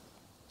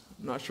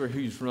I'm not sure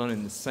who's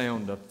running the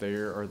sound up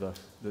there or the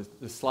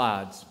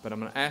slides, but I'm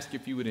going to ask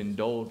if you would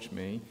indulge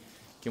me.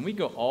 Can we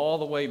go all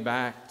the way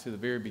back to the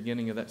very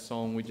beginning of that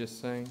song we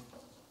just sang?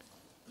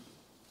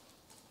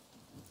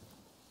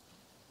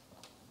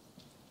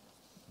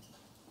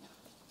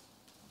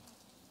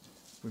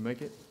 We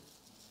make it?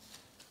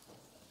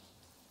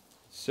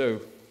 So,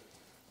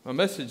 my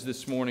message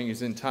this morning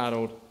is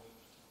entitled,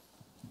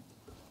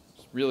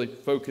 it's really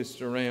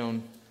focused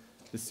around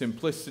the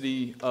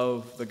simplicity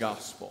of the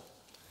gospel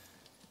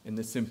and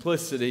the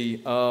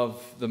simplicity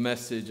of the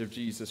message of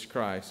Jesus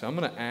Christ. So I'm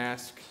going to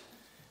ask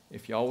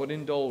if y'all would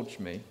indulge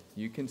me.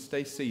 You can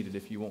stay seated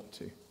if you want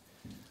to.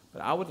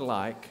 But I would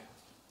like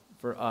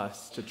for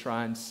us to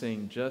try and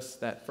sing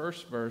just that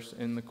first verse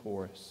in the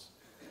chorus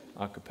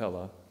a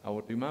cappella. I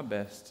will do my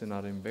best to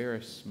not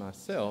embarrass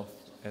myself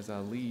as I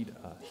lead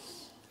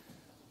us.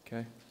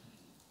 Okay?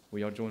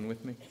 Will y'all join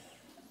with me?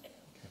 Okay.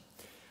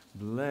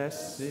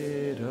 Blessed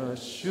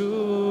assurance,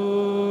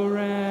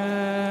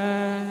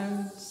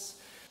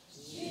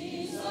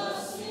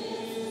 Jesus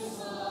is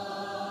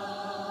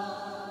mine.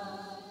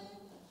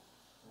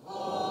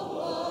 Oh,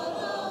 what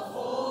a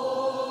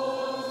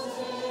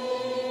foretaste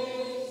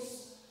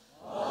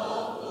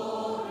of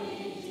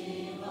glory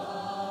divine,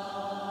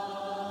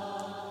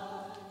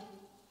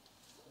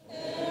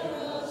 heir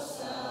of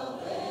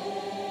salvation,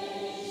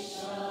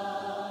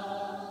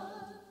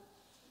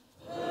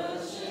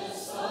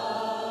 purchase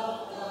of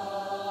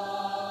God,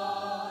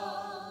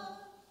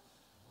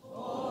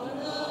 born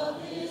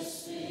of His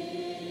Spirit,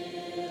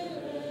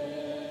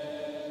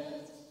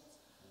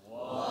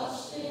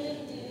 washed in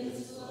His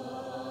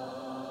blood.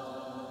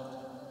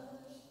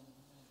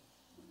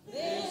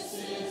 This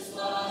is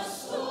my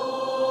story.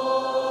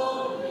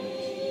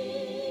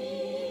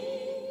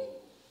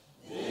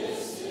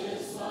 This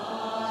is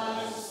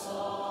my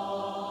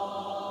song,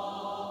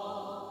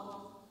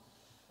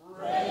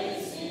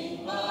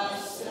 praising my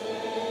Savior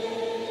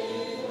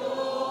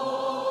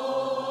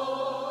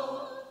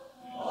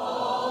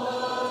all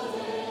the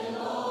day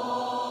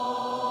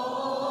long.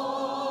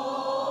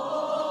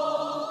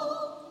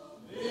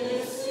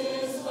 This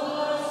is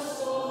my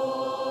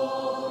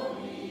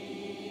story.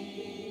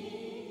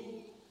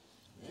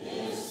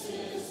 This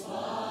is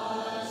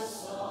my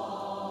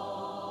song,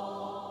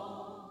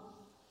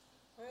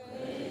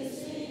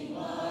 praising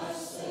my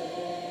Savior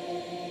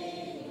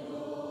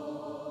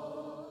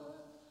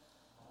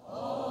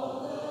all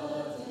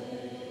the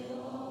day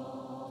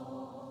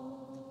long.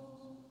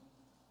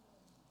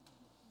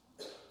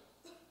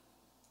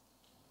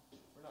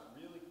 we're not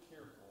really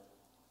careful.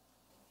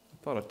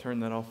 I thought I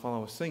turned that off while I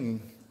was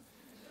singing.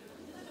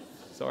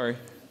 Sorry.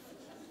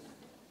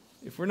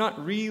 If we're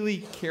not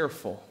really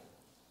careful,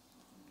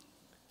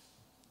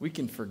 we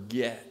can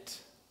forget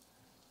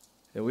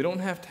that we don't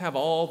have to have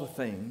all the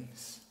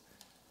things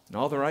and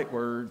all the right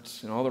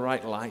words and all the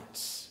right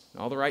lights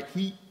and all the right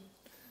heat,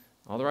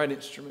 all the right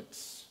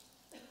instruments.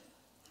 If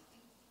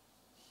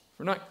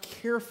we're not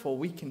careful,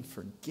 we can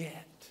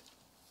forget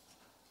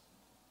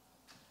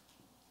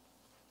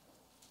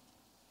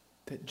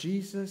that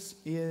Jesus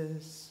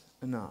is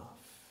enough.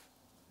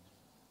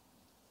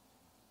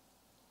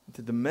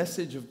 That the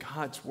message of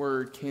God's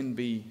word can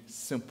be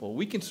simple.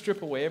 We can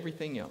strip away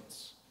everything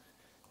else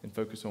and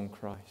focus on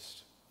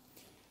Christ.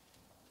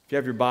 If you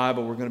have your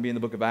Bible, we're going to be in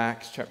the book of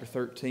Acts, chapter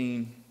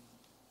 13.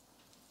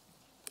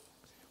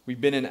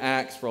 We've been in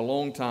Acts for a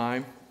long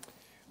time.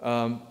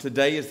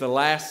 Today is the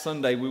last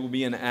Sunday we will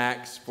be in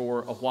Acts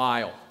for a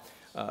while.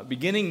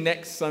 Beginning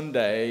next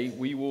Sunday,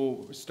 we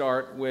will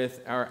start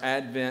with our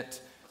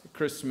Advent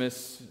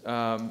Christmas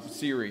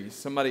series.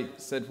 Somebody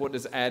said, what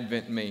does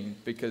Advent mean?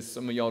 Because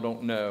some of y'all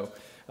don't know.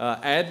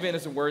 Advent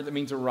is a word that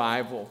means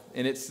arrival,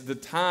 and it's the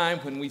time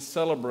when we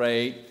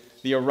celebrate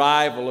the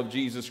arrival of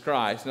Jesus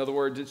Christ. In other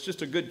words, it's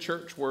just a good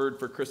church word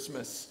for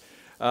Christmas.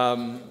 Out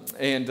on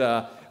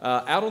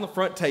the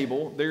front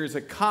table, there's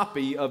a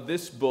copy of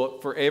this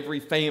book for every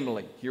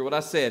family. Hear what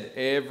I said,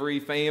 every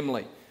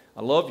family.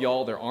 I love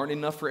y'all. There aren't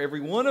enough for every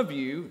one of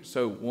you,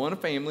 so one a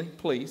family,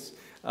 please.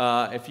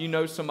 If you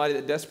know somebody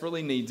that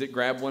desperately needs it,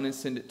 grab one and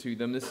send it to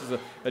them. This is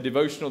a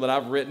devotional that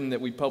I've written that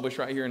we publish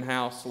right here in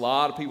house. A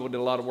lot of people did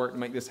a lot of work to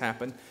make this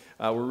happen.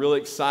 We're really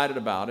excited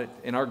about it.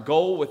 And our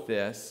goal with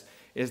this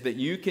is that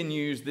you can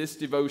use this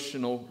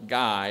devotional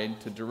guide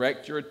to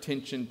direct your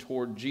attention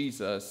toward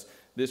Jesus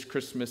this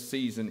Christmas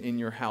season in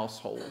your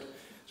household.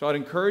 So I'd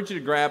encourage you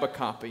to grab a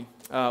copy.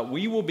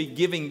 We will be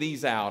giving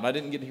these out. I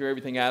didn't get to hear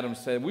everything Adam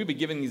said. We'll be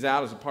giving these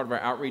out as a part of our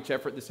outreach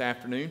effort this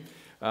afternoon.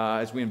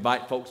 As we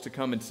invite folks to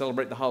come and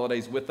celebrate the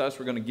holidays with us,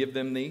 we're going to give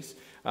them these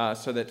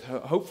so that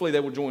hopefully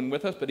they will join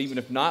with us. But even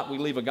if not, we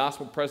leave a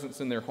gospel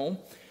presence in their home.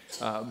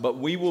 But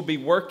we will be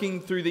working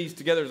through these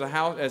together as a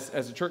house,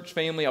 as a church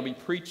family. I'll be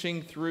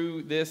preaching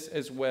through this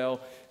as well.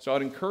 So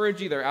I'd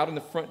encourage you, they're out on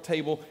the front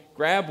table.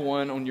 Grab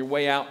one on your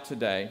way out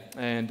today.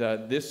 And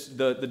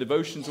the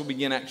devotions will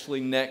begin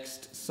actually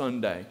next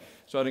Sunday.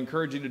 So I'd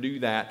encourage you to do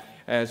that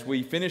as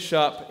we finish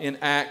up in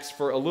Acts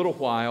for a little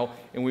while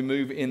and we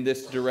move in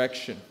this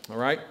direction. All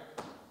right?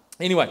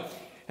 Anyway,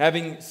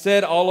 Having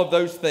said all of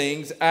those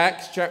things,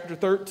 Acts chapter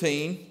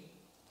 13,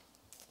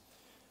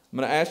 I'm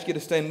going to ask you to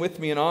stand with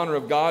me in honor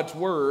of God's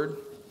Word.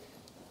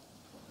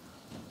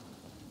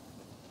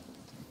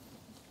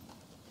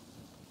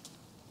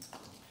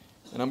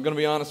 And I'm going to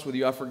be honest with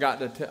you, I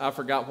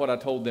forgot what I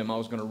told them I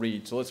was going to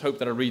read. So let's hope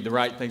that I read the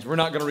right things. We're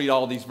not going to read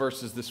all these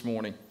verses this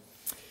morning.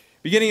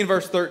 Beginning in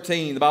verse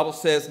 13, the Bible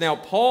says, "Now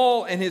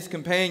Paul and his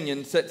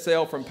companions set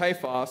sail from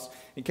Paphos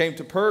and came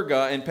to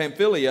Perga and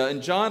Pamphylia,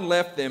 and John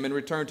left them and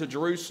returned to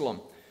Jerusalem.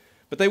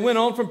 But they went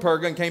on from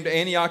Perga and came to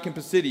Antioch and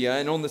Pisidia,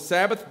 and on the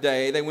Sabbath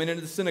day they went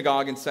into the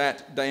synagogue and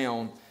sat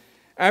down.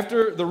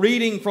 After the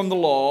reading from the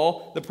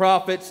law, the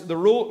prophets, the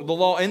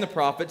law and the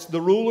prophets,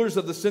 the rulers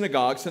of the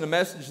synagogue sent a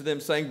message to them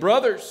saying,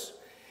 'Brothers,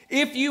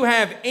 if you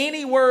have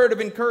any word of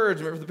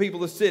encouragement for the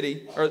people of the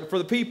city, or for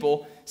the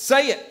people,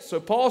 say it.' So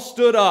Paul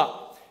stood up,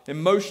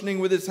 and motioning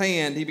with his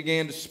hand, he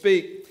began to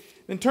speak."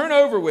 Then turn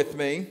over with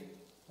me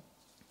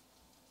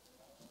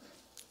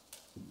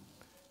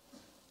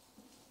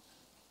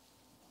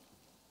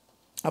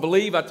I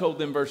believe I told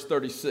them verse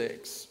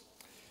 36.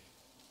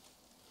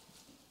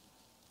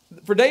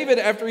 "For David,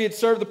 after he had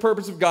served the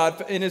purpose of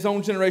God in his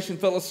own generation,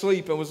 fell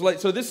asleep and was late."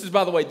 So this is,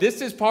 by the way, this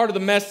is part of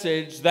the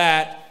message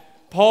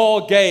that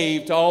Paul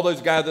gave to all those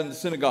gathered in the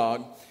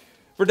synagogue.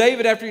 "For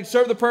David, after he had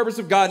served the purpose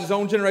of God in his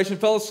own generation,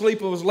 fell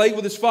asleep and was laid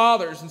with his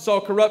fathers and saw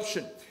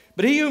corruption.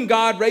 But he whom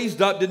God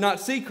raised up did not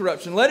see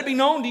corruption. Let it be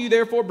known to you,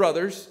 therefore,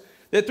 brothers,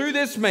 that through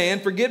this man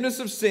forgiveness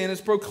of sin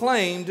is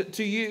proclaimed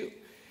to you.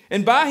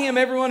 And by him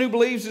everyone who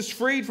believes is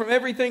freed from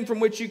everything from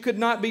which you could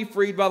not be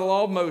freed by the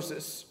law of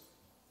Moses.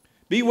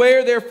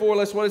 Beware, therefore,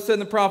 lest what is said in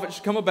the prophets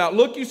should come about.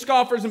 Look, you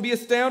scoffers, and be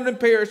astounded and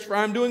perish, for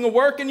I am doing a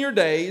work in your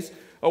days,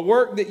 a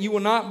work that you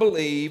will not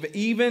believe,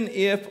 even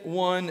if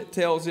one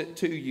tells it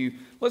to you."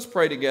 Let's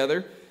pray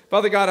together.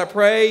 Father God, I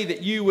pray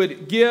that you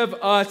would give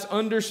us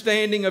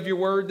understanding of your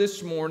word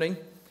this morning.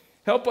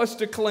 Help us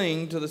to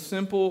cling to the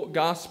simple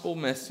gospel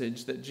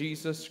message that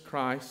Jesus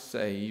Christ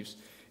saves.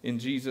 In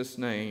Jesus'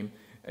 name,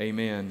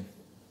 amen.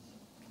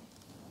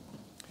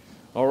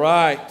 All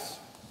right.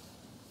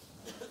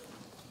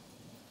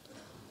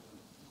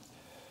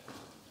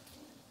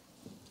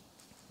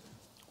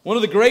 One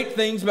of the great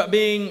things about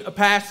being a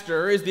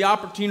pastor is the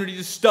opportunity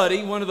to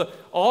study. One of the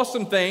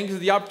awesome things is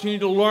the opportunity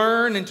to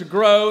learn and to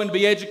grow and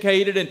be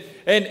educated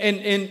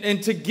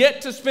and to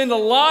get to spend a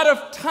lot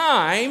of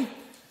time.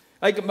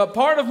 Like a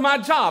part of my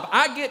job,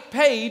 I get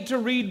paid to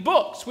read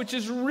books, which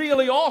is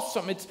really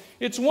awesome.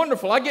 It's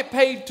wonderful. I get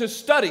paid to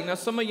study. Now,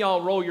 some of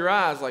y'all roll your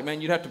eyes like,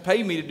 man, you'd have to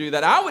pay me to do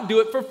that. I would do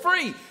it for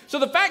free. So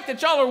the fact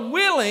that y'all are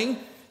willing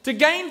to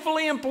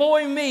gainfully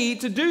employ me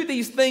to do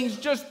these things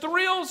just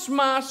thrills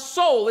my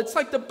soul. It's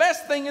like the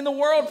best thing in the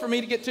world for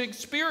me to get to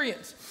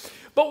experience.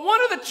 But one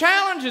of the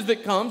challenges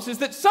that comes is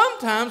that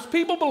sometimes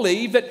people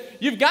believe that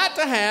you've got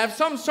to have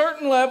some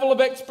certain level of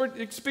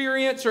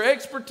experience or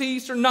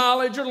expertise or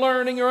knowledge or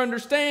learning or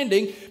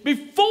understanding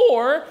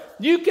before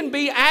you can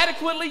be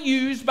adequately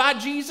used by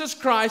Jesus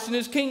Christ and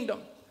his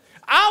kingdom.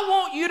 I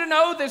want you to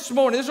know this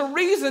morning, there's a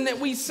reason that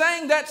we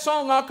sang that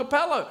song a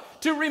cappella,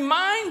 to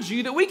remind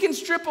you that we can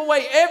strip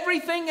away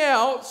everything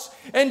else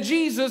and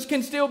Jesus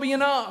can still be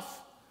enough.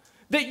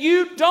 That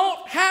you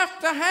don't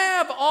have to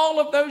have all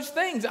of those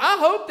things. I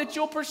hope that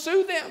you'll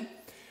pursue them.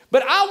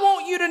 But I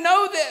want you to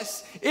know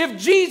this. If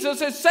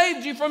Jesus has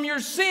saved you from your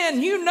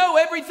sin, you know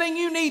everything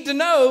you need to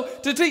know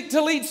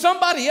to lead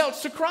somebody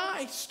else to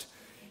Christ.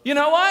 You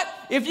know what?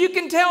 If you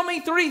can tell me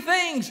three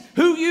things,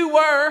 who you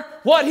were,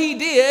 what he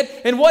did,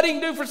 and what he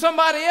can do for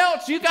somebody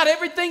else, you got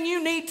everything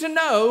you need to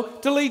know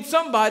to lead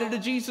somebody to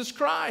Jesus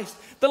Christ.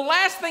 The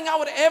last thing I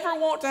would ever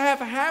want to have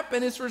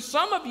happen is for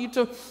some of you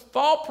to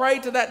fall prey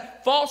to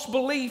that false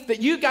belief that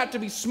you got to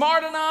be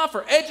smart enough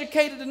or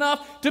educated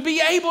enough to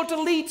be able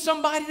to lead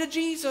somebody to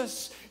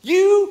Jesus.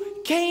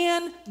 You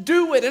can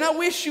do it, and I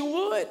wish you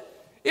would.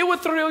 It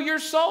would thrill your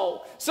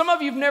soul. Some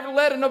of you have never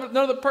led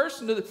another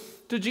person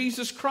to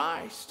Jesus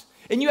Christ.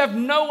 And you have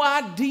no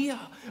idea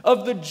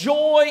of the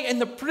joy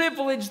and the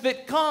privilege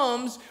that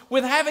comes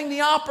with having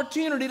the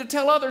opportunity to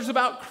tell others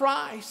about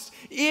Christ.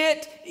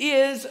 It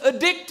is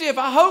addictive.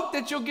 I hope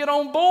that you'll get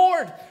on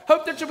board.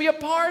 Hope that you'll be a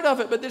part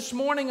of it. But this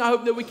morning, I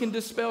hope that we can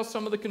dispel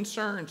some of the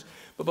concerns.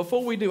 But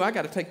before we do, I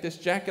got to take this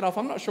jacket off.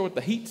 I'm not sure what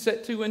the heat's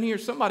set to in here.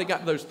 Somebody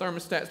got those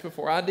thermostats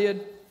before I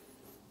did.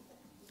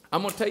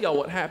 I'm going to tell y'all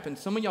what happened.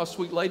 Some of y'all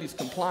sweet ladies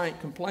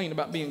complain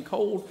about being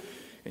cold,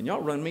 and y'all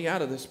run me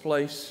out of this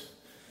place.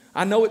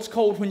 I know it's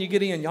cold when you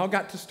get in. Y'all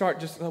got to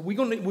start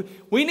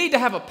we need to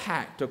have a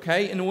pact,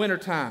 okay, in the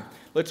wintertime.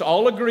 Let's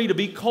all agree to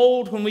be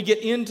cold when we get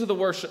into the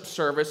worship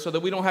service so that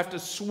we don't have to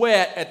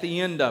sweat at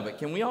the end of it.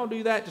 Can we all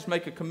do that? Just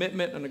make a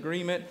commitment, an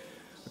agreement.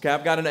 Okay,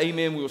 I've got an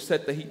amen. We will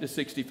set the heat to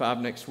 65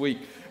 next week.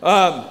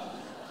 What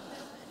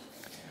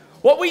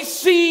we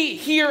see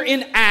here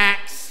in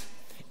Acts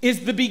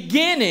is the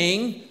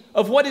beginning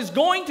of what is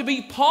going to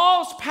be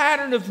Paul's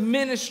pattern of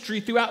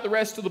ministry throughout the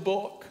rest of the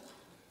book.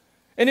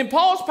 And in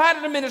Paul's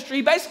pattern of ministry,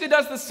 he basically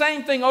does the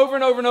same thing over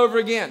and over and over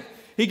again.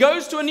 He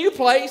goes to a new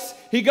place.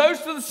 He goes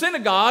to the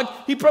synagogue.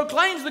 He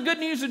proclaims the good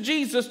news of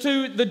Jesus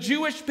to the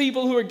Jewish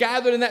people who are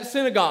gathered in that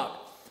synagogue.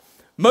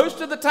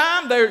 Most of the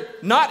time, they're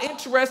not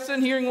interested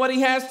in hearing what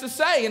he has to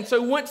say. And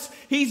so once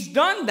he's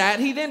done that,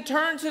 he then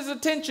turns his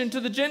attention to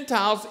the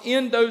Gentiles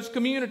in those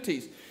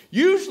communities.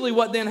 Usually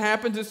what then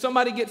happens is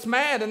somebody gets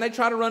mad and they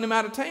try to run him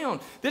out of town.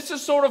 This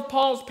is sort of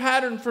Paul's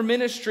pattern for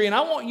ministry. And I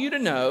want you to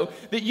know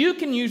that you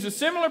can use a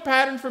similar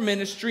pattern for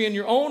ministry in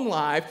your own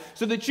life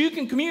so that you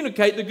can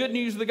communicate the good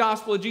news of the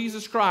gospel of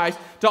Jesus Christ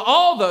to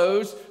all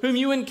those whom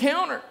you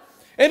encounter.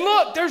 And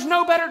look, there's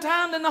no better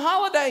time than the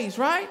holidays,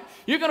 right?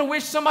 You're going to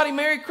wish somebody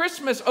Merry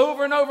Christmas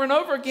over and over and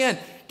over again.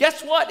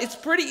 Guess what? It's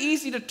pretty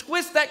easy to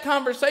twist that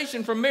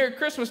conversation from Merry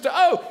Christmas to,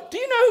 oh, do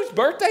you know whose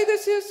birthday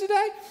this is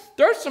today?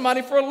 There's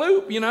somebody for a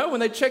loop, when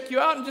they check you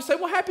out and just say,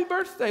 well, happy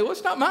birthday. Well,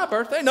 it's not my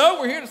birthday. No,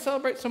 we're here to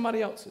celebrate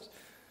somebody else's.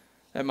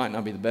 That might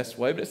not be the best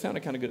way, but it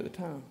sounded kind of good at the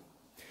time.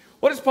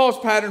 What is Paul's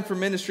pattern for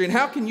ministry, and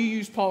how can you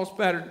use Paul's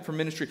pattern for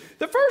ministry?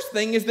 The first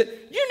thing is that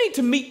you need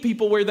to meet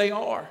people where they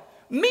are.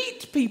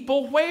 Meet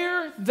people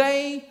where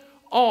they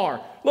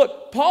are.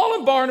 Look, Paul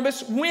and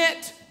Barnabas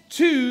went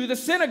to the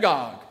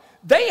synagogue.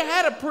 They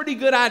had a pretty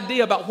good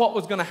idea about what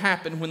was going to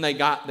happen when they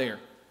got there.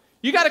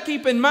 You got to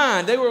keep in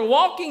mind, they were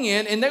walking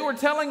in and they were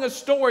telling a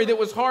story that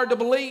was hard to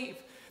believe.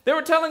 They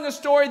were telling a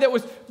story that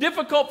was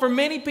difficult for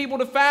many people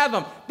to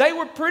fathom. They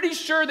were pretty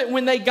sure that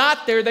when they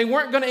got there, they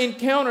weren't going to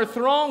encounter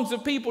throngs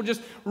of people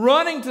just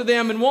running to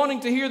them and wanting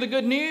to hear the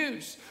good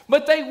news.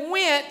 But they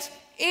went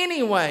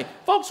anyway.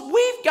 Folks,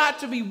 we've got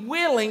to be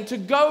willing to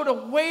go to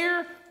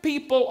where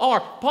people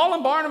are. Paul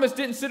and Barnabas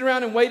didn't sit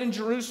around and wait in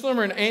Jerusalem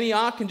or in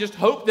Antioch and just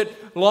hope that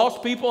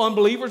lost people,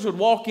 unbelievers, would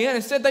walk in.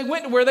 Instead, they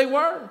went to where they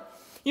were.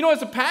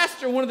 As a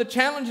pastor, one of the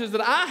challenges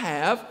that I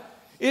have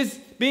is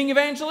being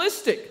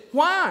evangelistic.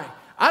 Why?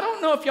 I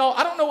don't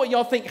know what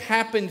y'all think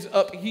happens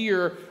up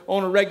here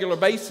on a regular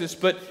basis,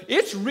 but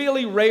it's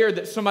really rare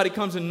that somebody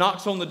comes and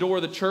knocks on the door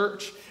of the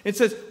church and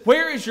says,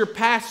 where is your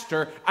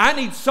pastor? I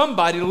need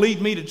somebody to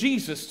lead me to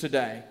Jesus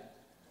today.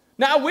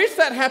 Now, I wish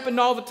that happened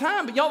all the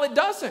time, but y'all, it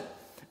doesn't.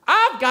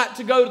 I've got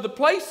to go to the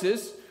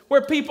places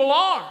where people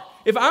are.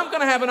 If I'm going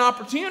to have an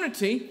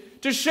opportunity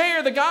to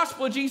share the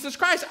gospel of Jesus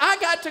Christ, I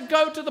got to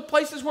go to the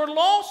places where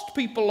lost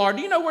people are.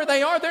 Do you know where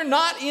they are? They're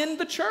not in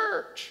the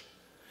church.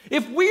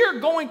 If we're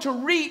going to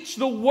reach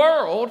the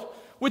world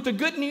with the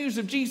good news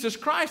of Jesus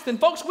Christ, then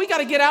folks, we got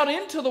to get out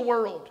into the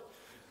world.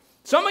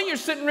 Some of you are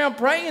sitting around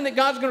praying that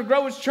God's going to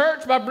grow his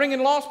church by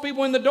bringing lost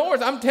people in the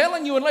doors. I'm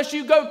telling you, unless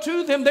you go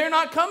to them, they're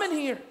not coming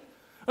here.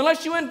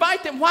 Unless you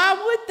invite them, why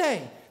would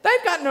they?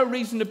 They've got no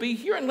reason to be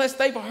here unless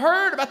they've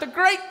heard about the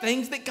great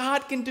things that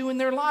God can do in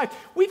their life.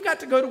 We've got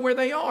to go to where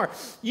they are.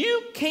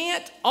 You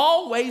can't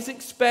always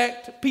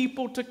expect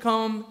people to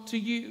come to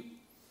you.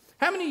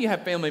 How many of you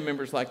have family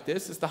members like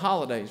this? It's the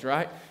holidays,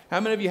 right? How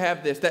many of you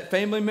have this? That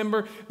family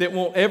member that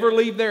won't ever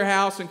leave their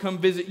house and come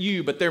visit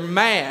you, but they're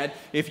mad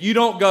if you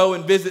don't go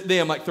and visit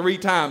them like 3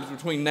 times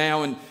between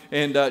now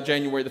and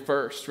January the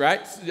 1st,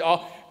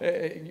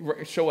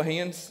 right? Show of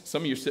hands.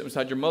 Some of you are sitting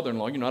beside your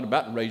mother-in-law. You're not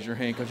about to raise your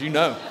hand because you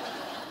know.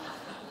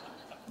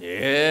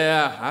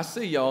 Yeah, I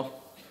see y'all.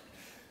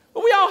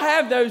 But we all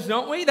have those,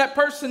 don't we? That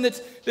person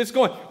that's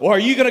going, well, are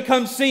you going to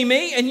come see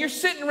me? And you're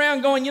sitting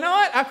around going, you know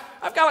what?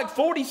 I've got like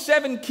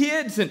 47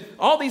 kids and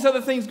all these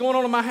other things going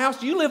on in my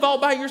house. You live all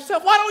by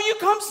yourself. Why don't you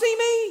come see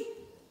me?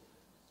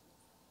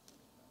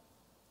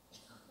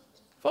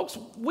 Folks,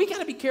 we got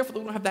to be careful that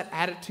we don't have that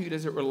attitude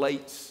as it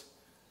relates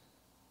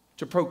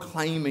to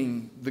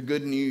proclaiming the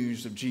good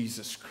news of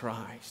Jesus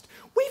Christ.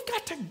 We've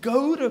got to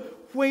go to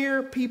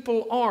where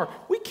people are.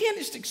 We can't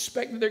just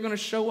expect that they're going to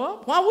show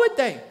up. Why would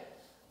they?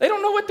 They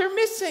don't know what they're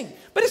missing.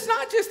 But it's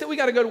not just that we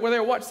got to go to where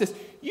they're. Watch this.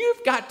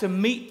 You've got to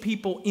meet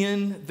people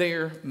in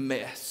their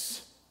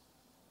mess.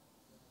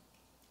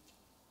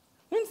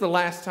 When's the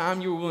last time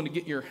you were willing to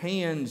get your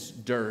hands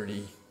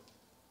dirty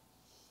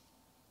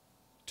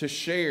to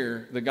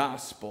share the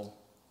gospel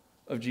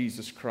of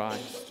Jesus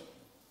Christ?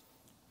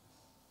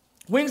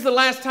 When's the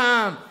last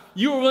time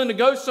you were willing to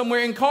go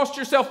somewhere and cost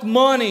yourself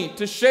money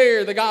to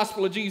share the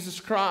gospel of Jesus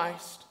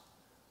Christ?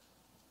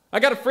 I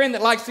got a friend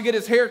that likes to get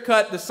his hair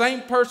cut the same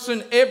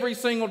person every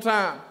single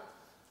time.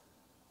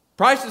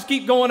 Prices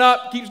keep going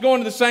up, keeps going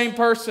to the same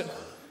person.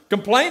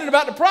 Complaining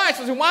about the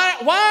prices. And why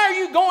are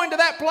you going to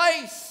that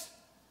place?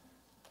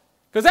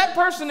 Because that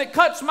person that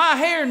cuts my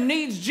hair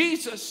needs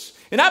Jesus.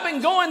 And I've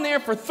been going there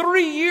for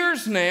 3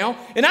 years now.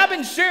 And I've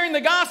been sharing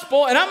the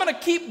gospel. And I'm going to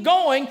keep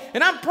going.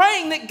 And I'm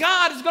praying that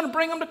God is going to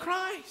bring them to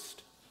Christ.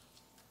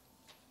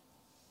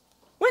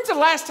 When's the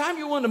last time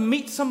you wanted to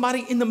meet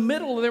somebody in the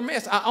middle of their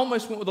mess? I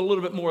almost went with a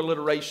little bit more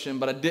alliteration,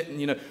 but I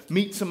didn't,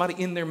 meet somebody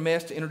in their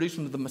mess to introduce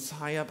them to the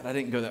Messiah, but I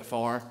didn't go that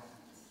far.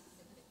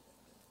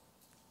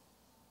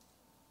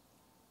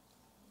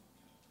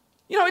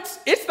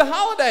 It's the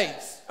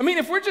holidays. I mean,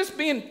 if we're just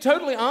being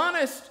totally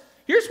honest,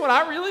 here's what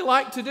I really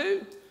like to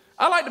do.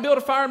 I like to build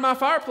a fire in my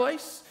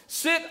fireplace,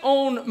 sit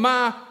in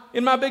my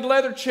big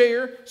leather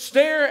chair,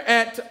 stare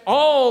at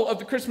all of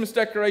the Christmas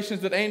decorations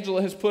that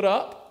Angela has put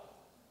up.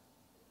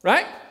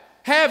 Right?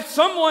 have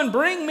someone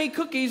bring me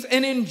cookies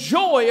and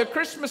enjoy a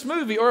Christmas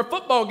movie or a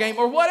football game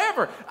or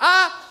whatever.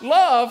 I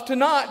love to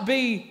not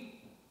be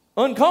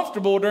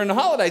uncomfortable during the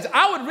holidays.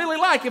 I would really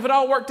like if it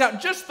all worked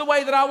out just the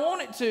way that I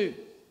want it to.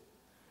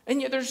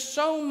 And yet there's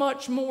so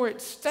much more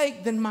at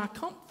stake than my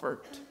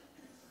comfort.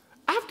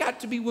 I've got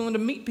to be willing to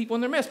meet people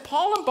in their mess.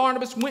 Paul and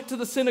Barnabas went to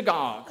the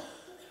synagogue.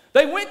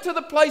 They went to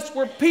the place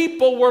where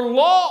people were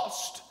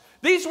lost.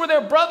 These were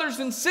their brothers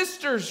and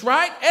sisters,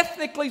 right?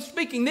 Ethnically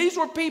speaking, these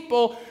were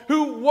people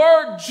who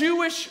were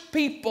Jewish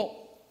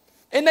people.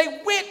 And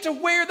they went to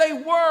where they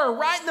were,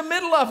 right in the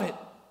middle of it.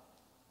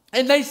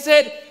 And they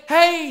said,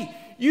 hey,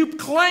 you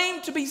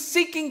claim to be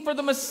seeking for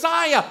the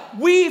Messiah.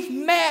 We've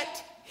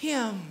met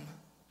him.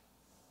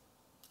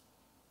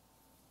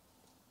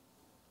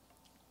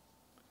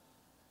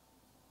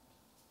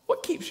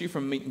 What keeps you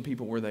from meeting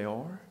people where they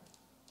are?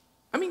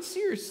 I mean,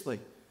 seriously,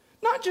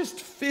 not just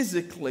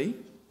physically.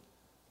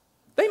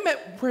 They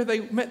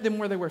met them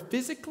where they were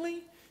physically,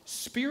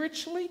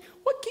 spiritually.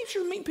 What keeps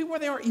you from meeting people where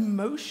they are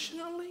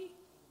emotionally?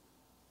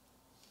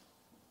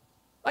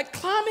 Like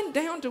climbing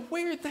down to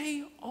where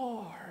they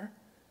are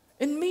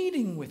and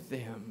meeting with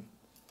them.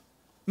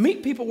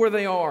 Meet people where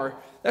they are.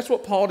 That's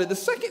what Paul did. The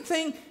second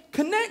thing,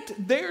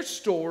 connect their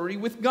story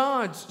with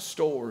God's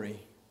story.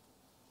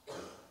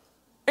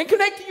 And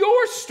connect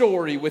your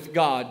story with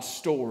God's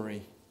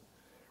story.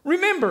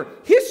 Remember,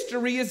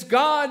 history is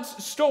God's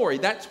story.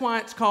 That's why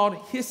it's called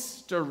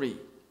history.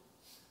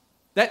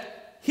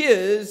 That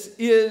his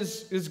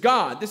is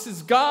God. This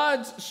is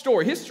God's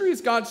story. History is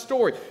God's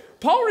story.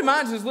 Paul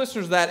reminds his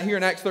listeners that here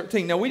in Acts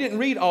 13. Now, we didn't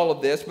read all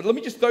of this, but let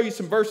me just throw you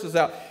some verses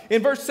out.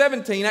 In verse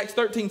 17, Acts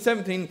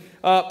 13:17,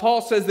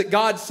 Paul says that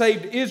God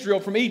saved Israel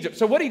from Egypt.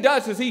 So what he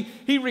does is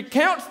he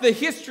recounts the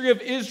history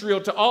of Israel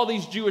to all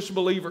these Jewish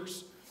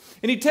believers.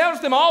 And he tells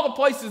them all the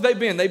places they've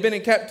been. They've been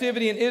in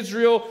captivity in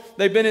Israel.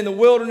 They've been in the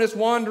wilderness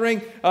wandering.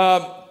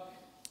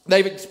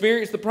 They've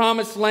experienced the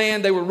promised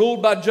land. They were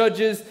ruled by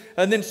judges.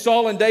 And then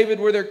Saul and David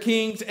were their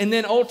kings. And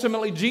then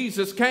ultimately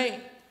Jesus came.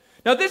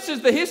 Now this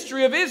is the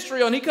history of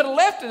Israel. And he could have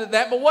left it at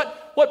that. But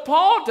what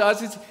Paul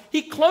does is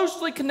he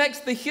closely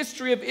connects the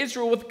history of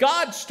Israel with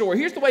God's story.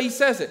 Here's the way he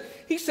says it.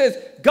 He says,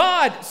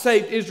 God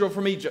saved Israel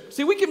from Egypt.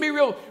 See, we can be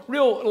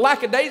real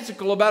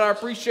lackadaisical about our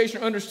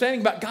appreciation or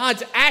understanding about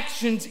God's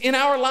actions in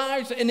our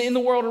lives and in the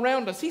world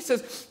around us. He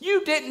says,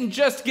 you didn't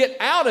just get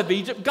out of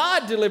Egypt.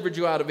 God delivered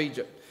you out of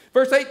Egypt.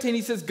 Verse 18,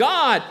 he says,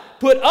 God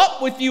put up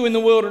with you in the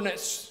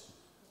wilderness.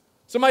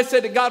 Somebody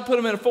said that God put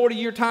them in a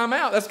 40-year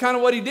timeout. That's kind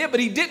of what he did, but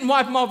he didn't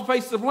wipe them off the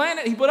face of the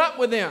planet. He put up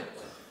with them.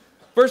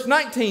 Verse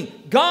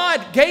 19,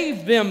 God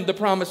gave them the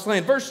promised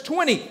land. Verse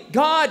 20,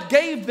 God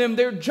gave them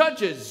their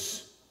judges.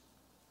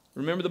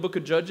 Remember the book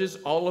of Judges?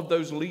 All of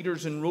those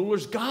leaders and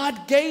rulers,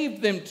 God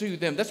gave them to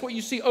them. That's what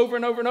you see over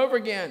and over and over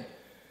again.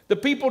 The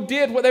people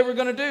did what they were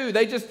going to do.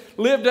 They just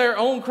lived their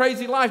own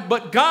crazy life.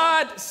 But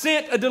God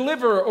sent a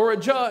deliverer or a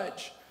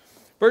judge.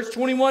 Verse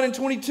 21 and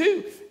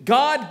 22,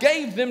 God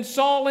gave them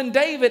Saul and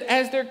David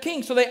as their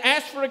king. So they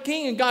asked for a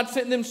king and God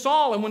sent them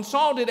Saul. And when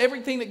Saul did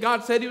everything that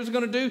God said he was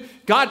going to do,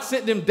 God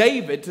sent them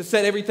David to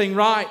set everything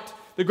right.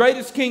 The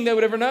greatest king they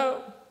would ever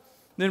know.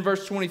 Then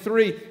verse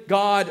 23,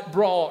 God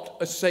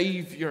brought a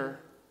Savior.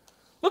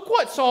 Look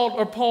what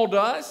Paul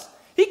does.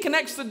 He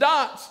connects the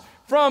dots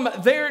from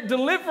their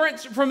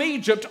deliverance from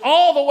Egypt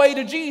all the way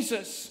to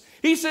Jesus.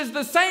 He says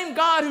the same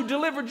God who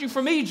delivered you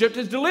from Egypt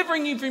is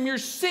delivering you from your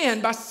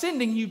sin by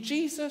sending you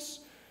Jesus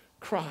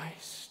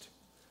Christ.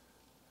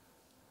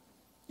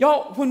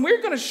 Y'all, when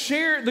we're going to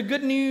share the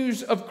good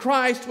news of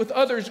Christ with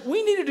others,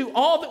 we need to do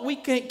all that we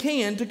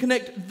can to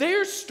connect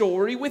their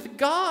story with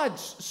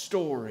God's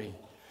story.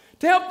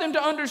 To help them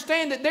to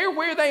understand that they're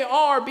where they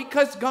are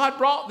because God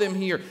brought them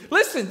here.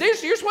 Listen,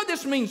 here's what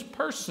this means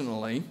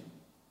personally.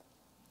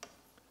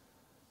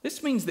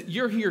 This means that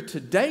you're here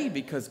today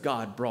because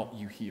God brought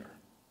you here.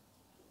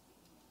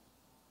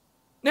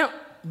 Now,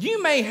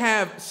 you may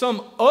have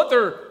some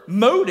other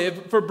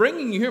motive for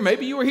bringing you here.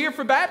 Maybe you were here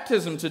for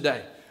baptism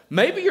today.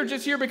 Maybe you're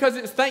just here because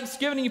it's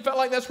Thanksgiving and you felt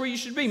like that's where you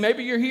should be.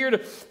 Maybe you're here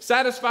to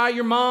satisfy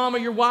your mom or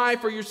your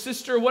wife or your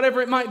sister or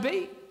whatever it might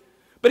be.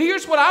 But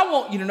here's what I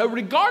want you to know.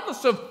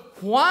 Regardless of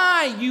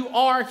why you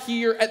are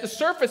here at the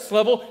surface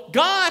level,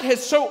 God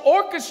has so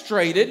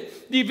orchestrated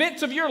the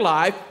events of your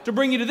life to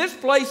bring you to this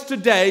place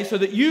today so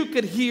that you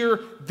could hear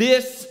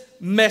this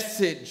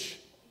message.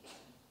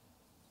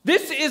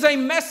 This is a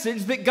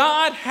message that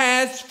God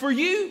has for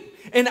you.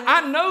 And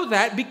I know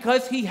that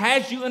because He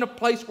has you in a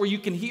place where you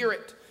can hear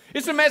it.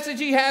 It's a message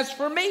He has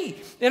for me.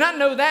 And I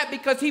know that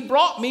because He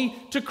brought me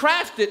to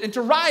craft it and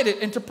to write it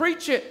and to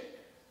preach it.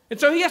 And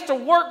so He has to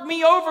work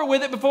me over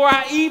with it before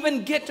I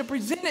even get to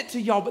present it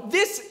to y'all. But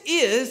this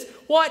is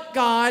what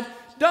God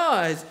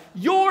does.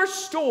 Your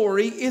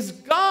story is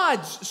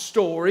God's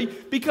story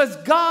because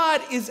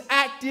God is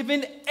active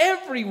in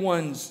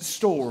everyone's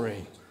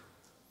story.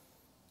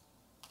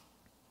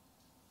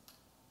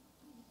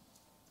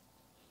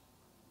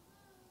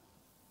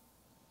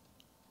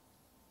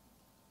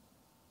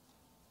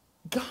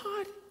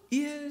 God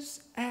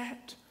is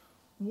at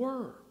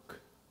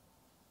work.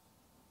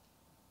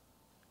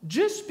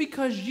 just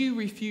because you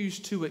refuse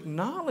to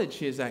acknowledge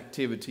His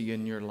activity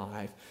in your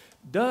life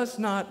does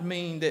not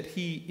mean that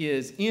He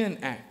is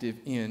inactive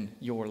in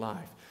your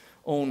life.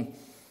 On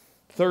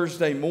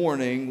Thursday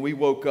morning, we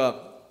woke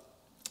up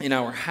in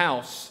our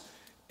house,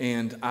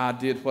 and I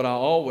did what I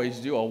always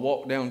do. I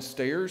walked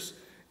downstairs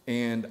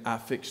and I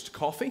fixed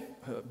coffee.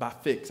 By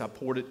fix, I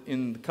poured it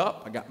in the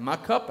cup. I got my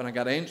cup and I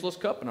got Angela's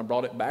cup, and I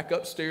brought it back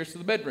upstairs to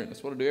the bedroom.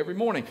 That's what I do every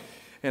morning.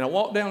 And I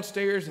walked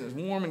downstairs, and it's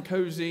warm and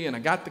cozy, and I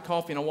got the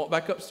coffee, and I walked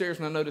back upstairs,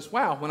 and I noticed,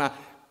 wow,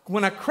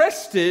 when I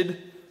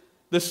crested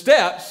the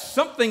steps,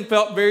 something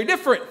felt very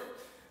different.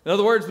 In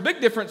other words, the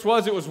big difference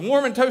was it was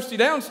warm and toasty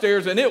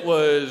downstairs, and it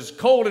was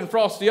cold and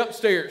frosty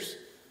upstairs.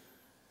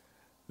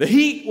 The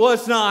heat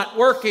was not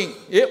working.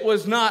 It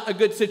was not a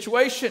good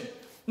situation.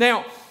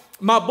 Now,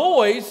 my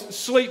boys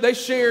sleep, they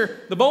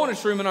share the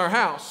bonus room in our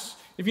house.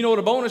 If you know what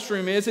a bonus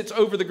room is, it's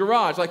over the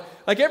garage.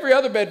 Like every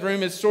other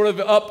bedroom is sort of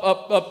up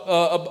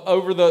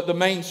over the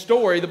main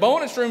story. The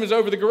bonus room is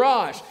over the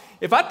garage.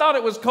 If I thought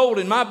it was cold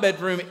in my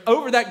bedroom,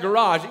 over that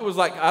garage, it was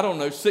like, I don't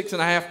know,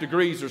 6.5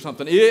 degrees or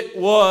something. It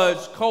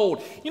was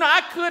cold.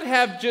 I could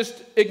have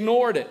just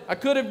ignored it. I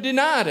could have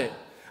denied it.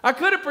 I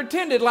could have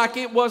pretended like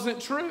it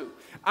wasn't true.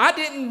 I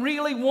didn't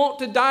really want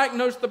to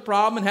diagnose the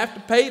problem and have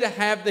to pay to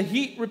have the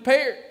heat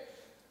repaired.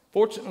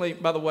 Fortunately,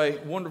 by the way,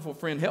 a wonderful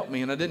friend helped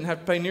me, and I didn't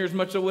have to pay near as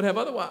much as I would have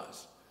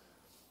otherwise.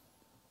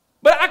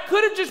 But I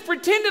could have just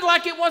pretended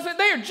like it wasn't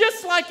there,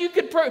 just like you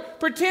could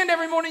pretend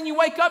every morning you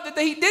wake up that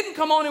the heat didn't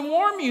come on and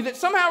warm you, that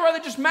somehow or other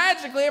just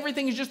magically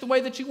everything is just the way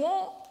that you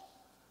want.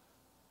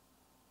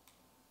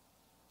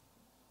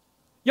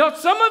 Y'all,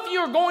 some of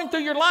you are going through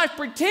your life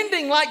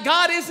pretending like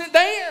God isn't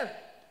there.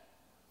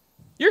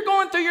 You're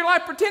going through your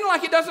life pretending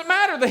like it doesn't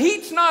matter. The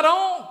heat's not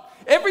on.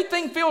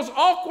 Everything feels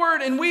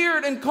awkward and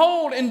weird and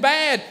cold and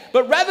bad.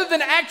 But rather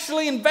than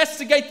actually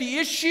investigate the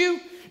issue,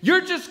 you're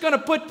just going to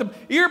put the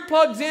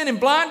earplugs in and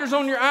blinders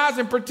on your eyes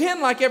and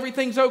pretend like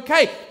everything's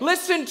okay.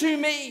 Listen to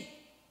me.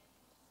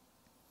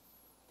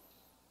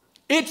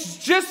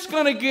 It's just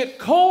going to get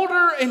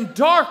colder and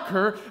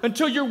darker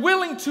until you're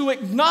willing to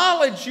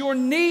acknowledge your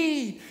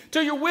need,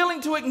 till you're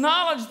willing to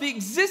acknowledge the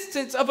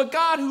existence of a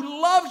God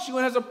who loves you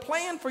and has a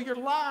plan for your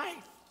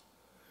life.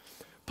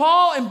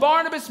 Paul and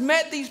Barnabas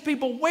met these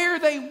people where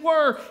they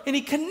were, and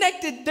he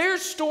connected their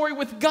story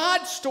with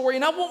God's story.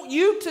 And I want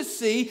you to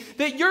see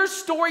that your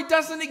story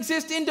doesn't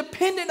exist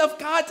independent of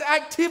God's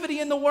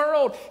activity in the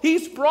world.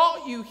 He's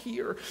brought you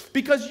here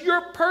because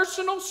your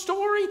personal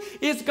story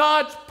is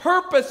God's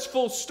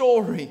purposeful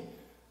story.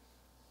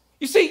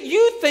 You see,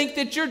 you think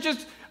that you're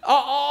just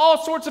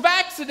all sorts of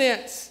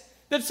accidents,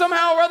 that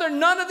somehow or other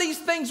none of these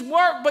things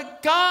work,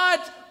 but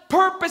God's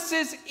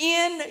purposes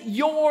in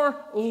your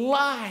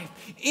life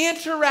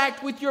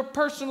interact with your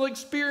personal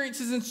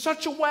experiences in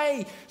such a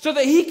way so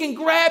that He can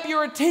grab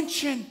your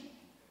attention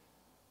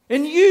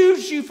and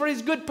use you for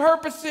His good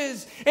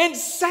purposes and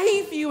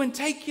save you and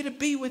take you to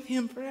be with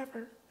Him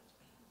forever.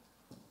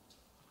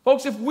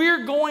 Folks, if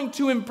we're going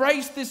to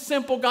embrace this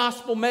simple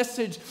gospel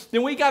message,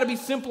 then we got to be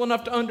simple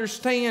enough to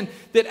understand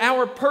that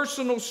our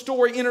personal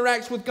story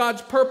interacts with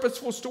God's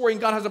purposeful story, and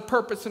God has a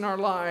purpose in our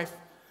life.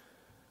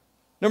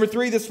 Number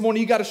 3 this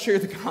morning, you got to share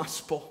the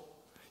gospel.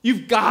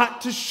 You've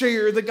got to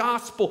share the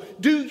gospel.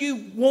 Do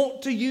you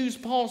want to use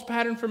Paul's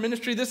pattern for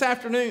ministry? This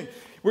afternoon,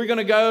 we're going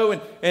to go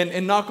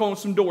and knock on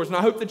some doors, and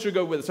I hope that you'll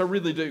go with us. I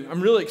really do.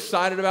 I'm really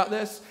excited about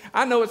this.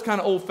 I know it's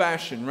kind of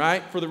old-fashioned,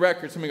 right? For the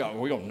record, some of you go,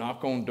 we're going to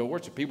knock on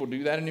doors. Do people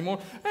do that anymore?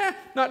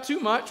 Not too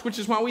much, which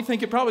is why we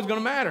think it probably is going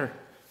to matter,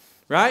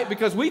 right?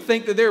 Because we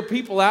think that there are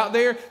people out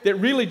there that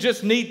really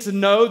just need to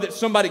know that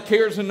somebody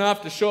cares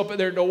enough to show up at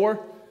their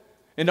door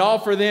and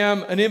offer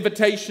them an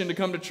invitation to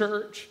come to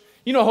church.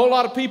 You know, a whole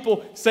lot of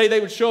people say they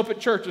would show up at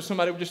church if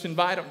somebody would just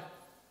invite them.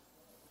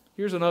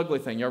 Here's an ugly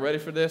thing. Y'all ready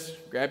for this?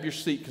 Grab your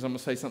seat because I'm going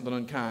to say something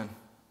unkind.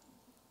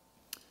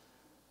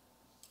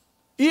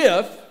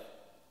 If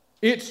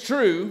it's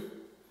true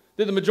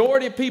that the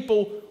majority of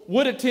people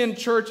would attend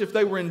church if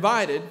they were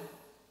invited,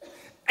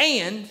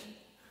 and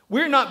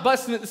we're not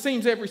busting at the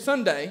seams every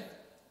Sunday,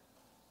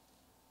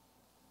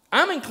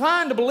 I'm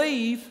inclined to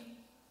believe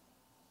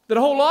that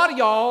a whole lot of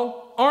y'all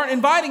aren't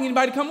inviting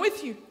anybody to come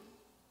with you.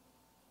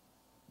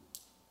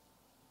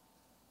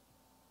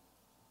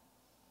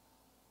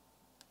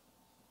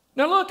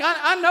 Now look,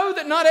 I know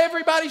that not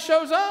everybody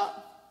shows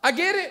up. I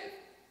get it.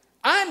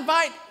 I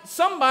invite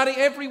somebody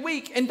every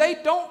week, and they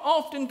don't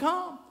often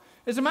come.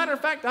 As a matter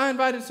of fact, I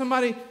invited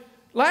somebody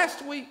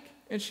last week,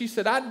 and she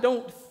said, I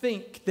don't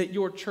think that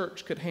your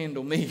church could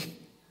handle me.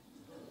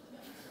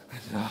 I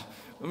said,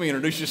 let me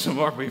introduce you to some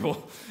of our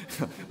people.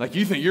 Like,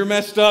 you think you're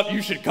messed up?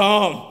 You should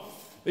come.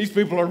 These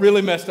people are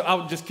really messed up. I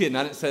was just kidding.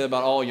 I didn't say that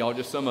about all y'all,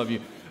 just some of you.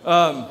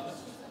 I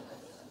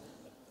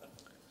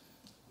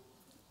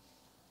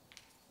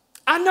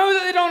know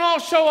that they don't all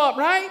show up,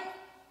 right?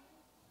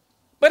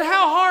 But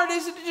how hard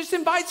is it to just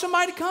invite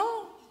somebody to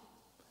come?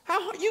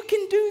 You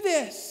can do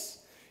this.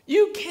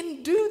 You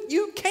can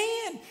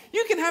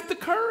have the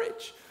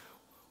courage.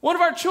 One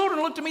of our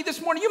children looked at me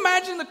this morning. You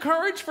imagine the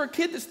courage for a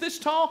kid that's this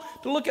tall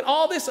to look at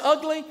all this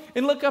ugly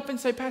and look up and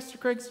say, Pastor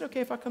Craig, is it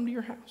okay if I come to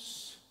your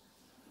house?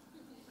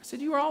 I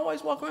said, you are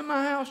always welcome in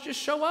my house. Just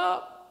show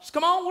up. Just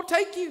come on, we'll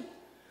take you.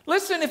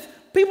 Listen, if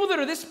people that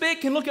are this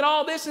big can look at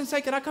all this and say,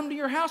 can I come to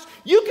your house?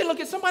 You can look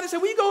at somebody and say,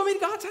 will you go with me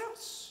to God's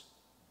house?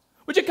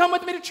 Would you come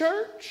with me to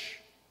church?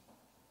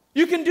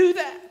 You can do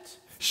that.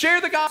 Share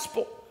the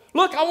gospel.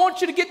 Look, I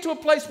want you to get to a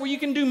place where you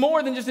can do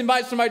more than just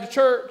invite somebody to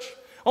church.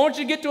 I want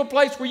you to get to a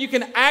place where you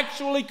can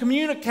actually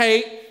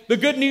communicate the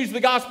good news of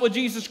the gospel of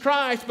Jesus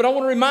Christ. But I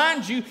want to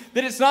remind you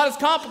that it's not as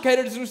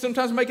complicated as we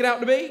sometimes make it out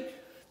to be.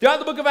 Throughout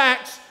the book of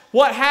Acts,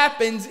 what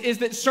happens is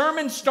that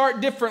sermons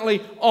start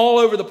differently all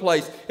over the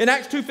place. In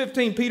Acts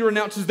 2:15, Peter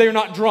announces they're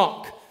not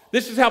drunk.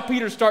 This is how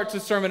Peter starts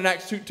his sermon in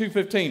Acts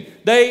 2:15.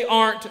 They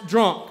aren't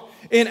drunk.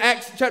 In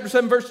Acts chapter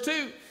 7, verse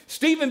 2,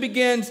 Stephen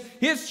begins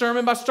his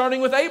sermon by starting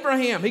with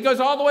Abraham. He goes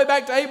all the way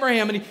back to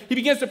Abraham, and he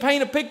begins to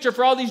paint a picture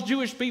for all these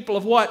Jewish people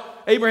of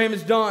what Abraham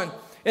has done.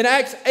 In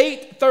Acts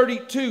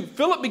 8:32,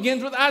 Philip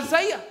begins with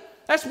Isaiah.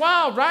 That's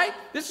wild, right?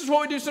 This is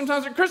what we do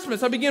sometimes at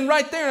Christmas. I begin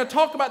right there, and I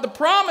talk about the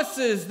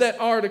promises that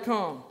are to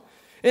come.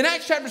 In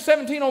Acts chapter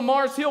 17 on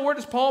Mars Hill, where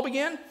does Paul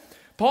begin?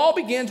 Paul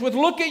begins with,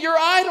 look at your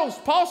idols.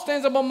 Paul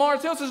stands up on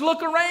Mars Hill and says,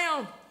 look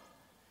around.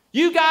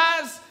 You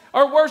guys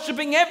are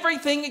worshiping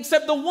everything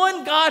except the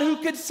one God who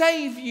could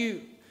save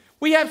you.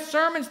 We have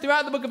sermons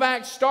throughout the book of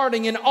Acts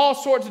starting in all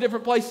sorts of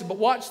different places. But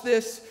watch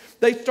this.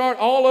 They start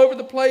all over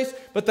the place,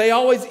 but they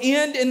always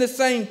end in the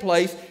same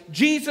place.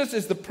 Jesus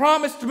is the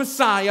promised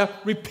Messiah.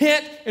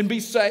 Repent and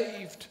be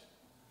saved.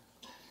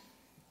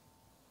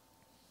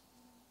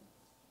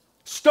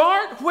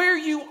 Start where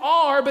you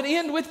are, but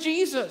end with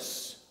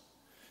Jesus.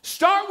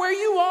 Start where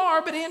you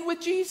are, but end with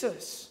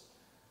Jesus.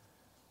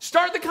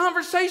 Start the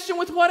conversation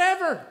with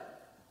whatever.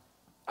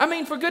 I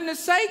mean, for goodness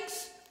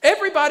sakes,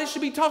 everybody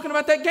should be talking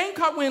about that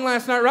Gamecock win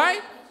last night,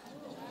 right?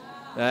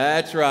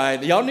 That's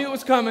right. Y'all knew it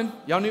was coming.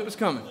 Y'all knew it was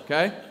coming,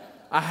 okay?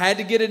 I had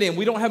to get it in.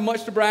 We don't have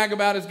much to brag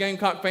about as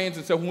Gamecock fans,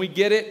 and so when we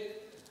get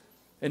it,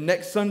 and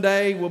next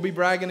Sunday we'll be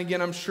bragging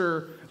again, I'm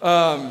sure.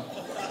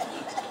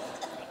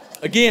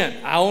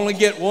 Again, I only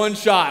get one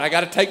shot. I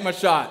got to take my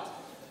shot.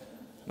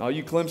 And all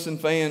you Clemson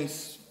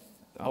fans,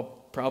 I'll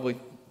probably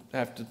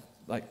have to,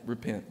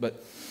 repent.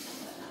 But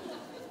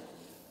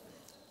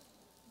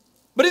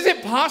is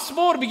it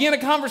possible to begin a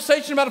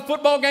conversation about a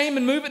football game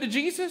and move it to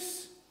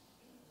Jesus?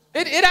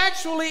 It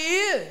actually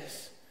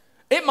is.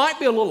 It might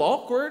be a little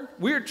awkward,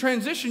 weird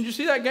transition. Did you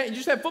see that game? Did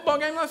you see that football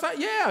game last night?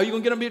 Yeah. Are you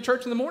going to get up and be at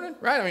church in the morning?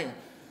 Right? I mean,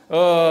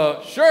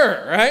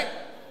 sure, right?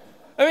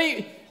 I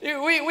mean,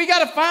 we got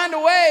to find a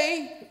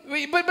way.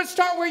 But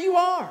start where you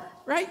are,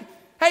 right?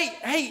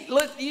 Hey,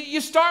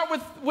 you start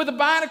with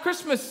buying a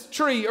Christmas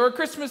tree or a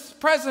Christmas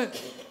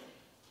present.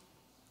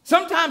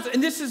 Sometimes,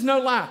 and this is no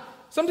lie,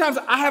 sometimes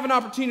I have an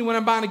opportunity when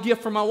I'm buying a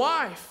gift for my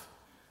wife.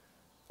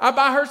 I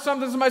buy her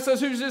something, somebody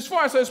says, who's this for?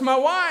 I say, it's my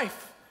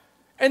wife.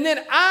 And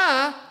then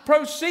I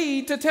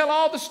proceed to tell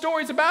all the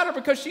stories about her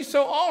because she's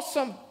so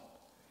awesome.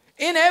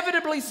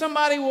 Inevitably,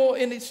 somebody will,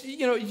 and it's,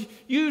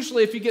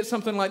 usually if you get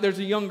something like there's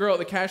a young girl at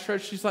the cash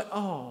register, she's like,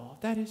 oh,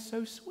 that is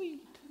so sweet.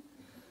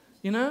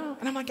 And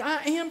I'm like,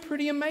 I am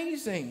pretty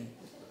amazing.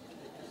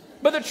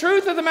 But the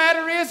truth of the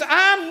matter is,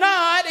 I'm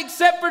not,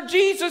 except for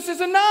Jesus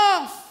is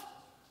enough.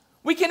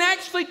 We can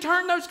actually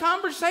turn those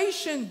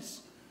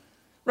conversations,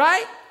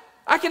 right?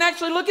 I can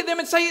actually look at them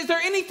and say, is there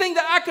anything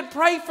that I could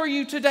pray for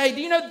you today?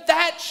 Do you know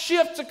that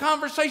shifts the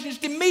conversation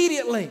just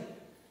immediately?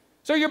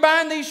 So you're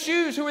buying these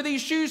shoes. Who are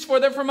these shoes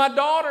for? They're for my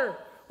daughter.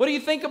 What do you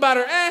think about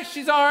her?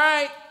 She's all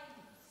right.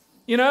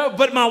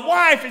 But my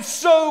wife is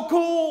so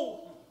cool.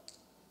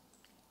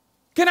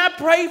 Can I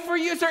pray for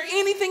you? Is there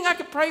anything I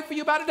could pray for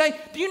you about today?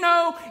 Do you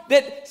know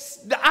that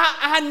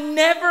I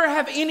never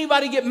have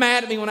anybody get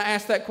mad at me when I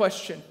ask that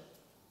question?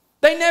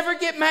 They never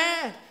get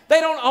mad.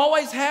 They don't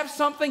always have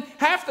something.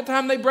 Half the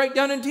time they break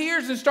down in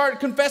tears and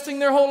start confessing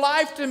their whole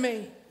life to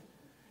me.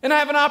 And I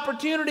have an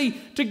opportunity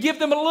to give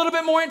them a little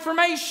bit more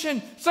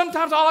information.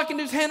 Sometimes all I can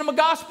do is hand them a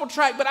gospel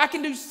tract, but I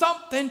can do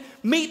something,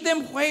 meet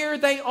them where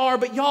they are.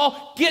 But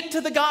y'all, get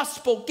to the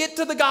gospel, get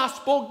to the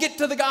gospel, get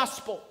to the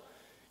gospel.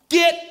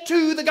 Get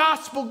to the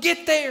gospel.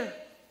 Get there.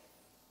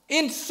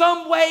 In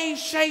some way,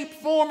 shape,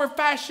 form, or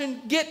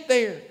fashion, get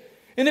there.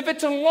 And if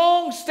it's a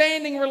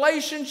long-standing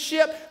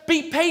relationship,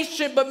 be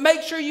patient, but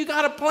make sure you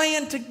got a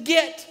plan to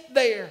get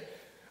there.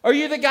 Are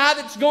you the guy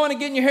that's going and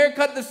getting your hair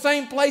cut at the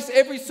same place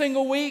every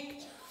single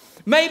week?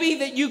 Maybe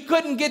that you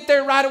couldn't get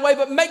there right away,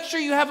 but make sure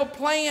you have a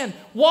plan.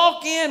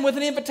 Walk in with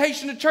an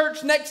invitation to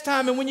church next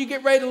time, and when you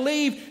get ready to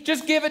leave,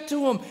 just give it to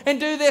them. And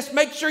do this.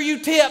 Make sure you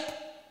tip.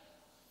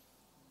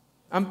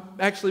 I'm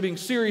actually being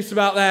serious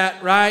about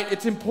that, right?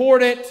 It's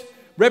important.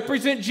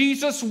 Represent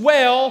Jesus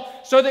well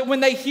so that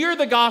when they hear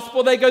the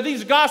gospel, they go,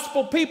 these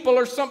gospel people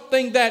are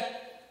something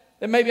that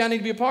maybe I need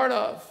to be a part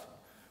of.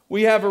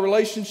 We have a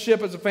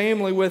relationship as a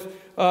family with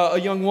a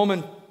young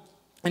woman,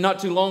 and not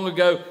too long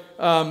ago,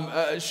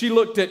 she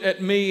looked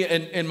at me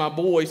and my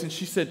boys, and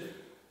she said,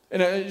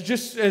 And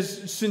just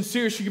as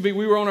sincere as she could be,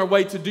 we were on our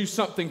way to do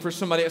something for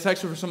somebody. It's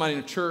actually for somebody in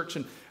a church,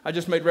 and I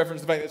just made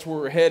reference to the fact that's where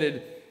we're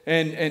headed.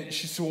 And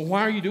she said, well,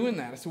 why are you doing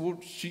that? I said, well,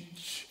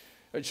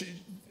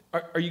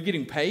 are you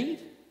getting paid?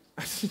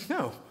 I said,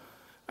 no, I'm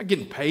not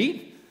getting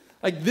paid.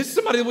 Like, this is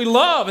somebody that we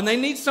love, and they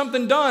need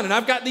something done. And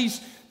I've got these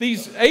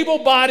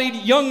able-bodied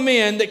young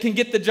men that can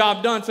get the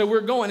job done, so we're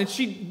going. And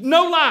she,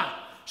 no lie,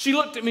 she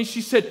looked at me,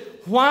 she said,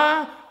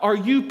 why are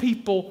you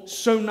people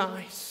so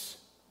nice?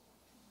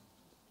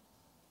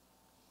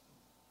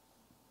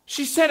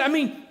 She said, I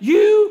mean,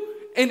 you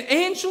and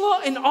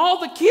Angela and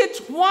all the kids,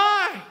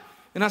 why?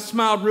 And I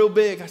smiled real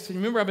big. I said,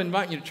 remember I've been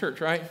inviting you to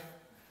church, right?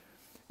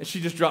 And she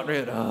just dropped her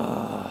head.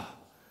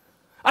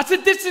 I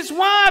said, this is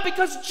why,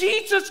 because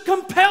Jesus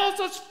compels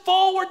us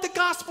forward. The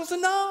gospel's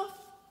enough.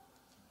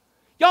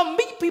 Y'all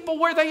meet people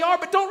where they are,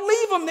 but don't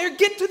leave them there.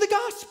 Get to the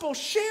gospel.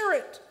 Share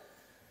it.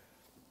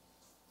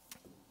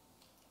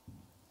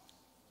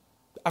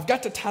 I've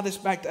got to tie this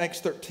back to Acts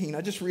 13.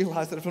 I just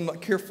realized that if I'm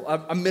not careful,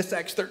 I miss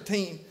Acts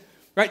 13.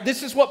 Right?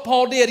 This is what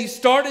Paul did. He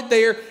started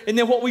there, and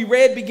then what we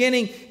read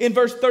beginning in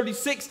verse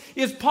 36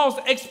 is Paul's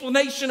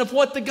explanation of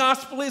what the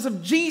gospel is,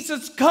 of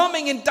Jesus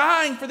coming and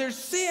dying for their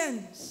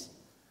sins.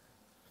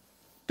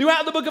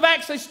 Throughout the book of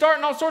Acts, they start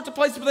in all sorts of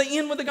places, but they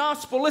end with the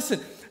gospel. Listen,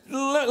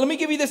 let me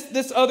give you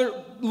this other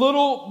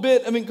little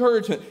bit of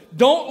encouragement.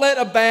 Don't let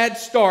a bad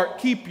start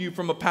keep you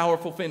from a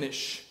powerful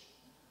finish.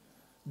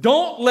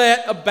 Don't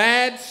let a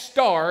bad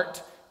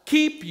start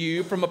keep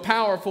you from a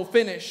powerful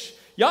finish.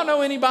 Y'all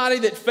know anybody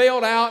that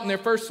failed out in their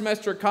first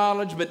semester of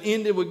college but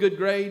ended with good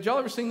grades? Y'all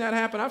ever seen that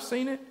happen? I've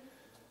seen it.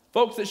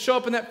 Folks that show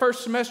up in that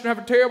first semester and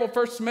have a terrible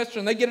first semester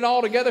and they get it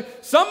all together.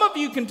 Some of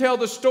you can tell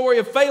the story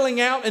of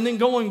failing out and then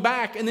going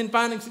back and then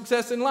finding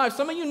success in life.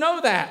 Some of you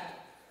know that.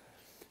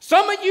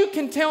 Some of you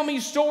can tell me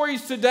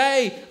stories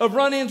today of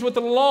run-ins with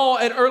the law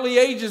at early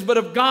ages, but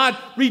of God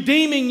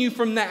redeeming you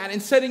from that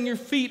and setting your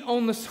feet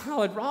on the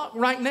solid rock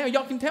right now.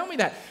 Y'all can tell me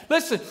that.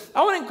 Listen,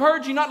 I want to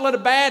encourage you not to let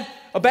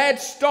a bad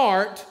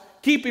start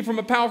keep you from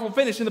a powerful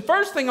finish. And the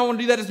first thing I want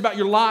to do that is about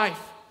your life.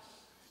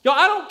 Y'all,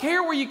 I don't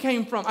care where you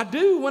came from. I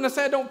do. When I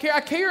say I don't care, I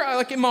care.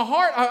 Like in my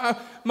heart,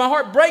 my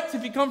heart breaks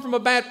if you come from a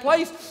bad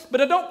place. But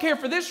I don't care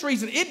for this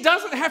reason. It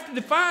doesn't have to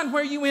define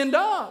where you end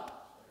up.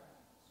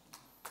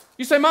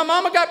 You say, my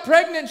mama got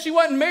pregnant, she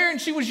wasn't married,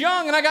 and she was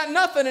young, and I got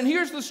nothing. And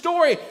here's the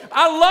story.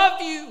 I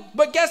love you,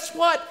 but guess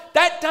what?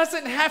 That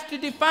doesn't have to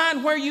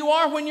define where you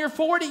are when you're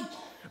 40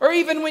 or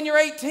even when you're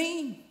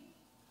 18.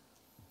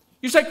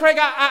 You say, Craig,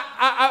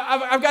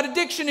 I've got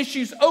addiction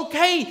issues.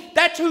 Okay,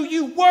 that's who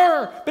you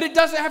were, but it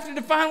doesn't have to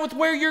define with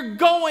where you're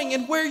going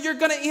and where you're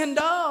going to end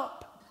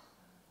up.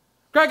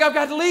 Craig, I've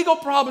got legal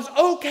problems.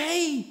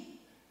 Okay,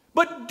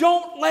 but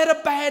don't let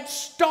a bad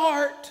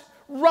start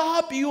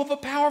rob you of a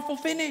powerful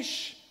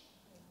finish.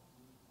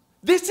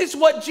 This is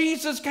what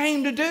Jesus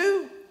came to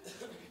do.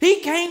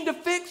 He came to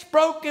fix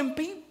broken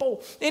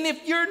people. And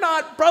if you're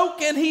not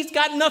broken, he's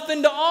got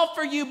nothing to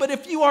offer you. But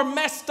if you are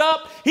messed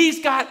up,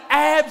 he's got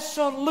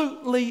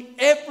absolutely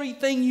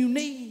everything you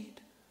need.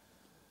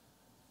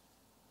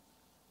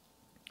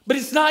 But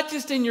it's not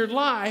just in your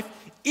life.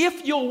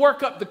 If you'll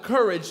work up the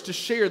courage to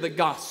share the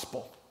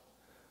gospel,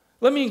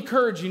 let me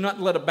encourage you not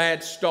to let a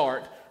bad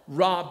start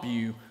rob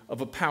you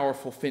of a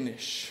powerful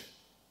finish.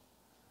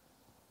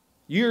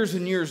 Years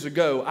and years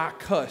ago, I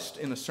cussed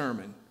in a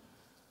sermon.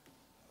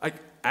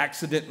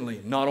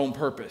 Accidentally, not on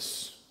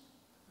purpose.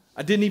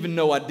 I didn't even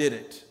know I did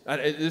it.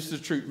 This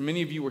is true.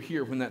 Many of you were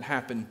here when that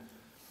happened.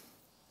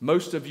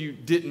 Most of you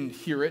didn't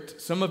hear it.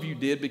 Some of you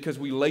did because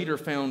we later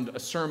found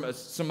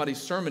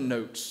somebody's sermon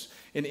notes.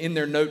 And in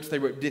their notes they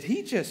wrote, did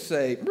he just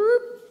say,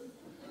 burp?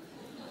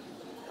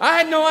 I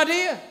had no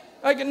idea.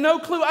 No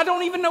clue. I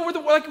don't even know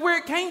where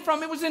it came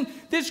from. It was in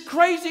this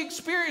crazy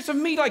experience of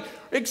me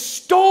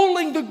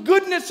extolling the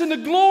goodness and the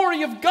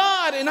glory of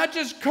God. And I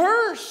just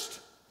cursed.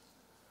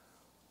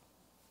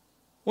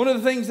 One of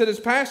the things that as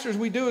pastors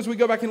we do is we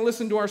go back and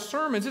listen to our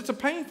sermons. It's a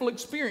painful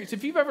experience.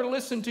 If you've ever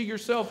listened to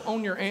yourself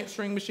on your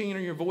answering machine or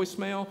your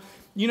voicemail,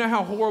 you know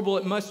how horrible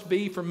it must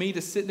be for me to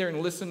sit there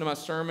and listen to my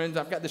sermons.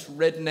 I've got this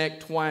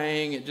redneck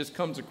twang. It just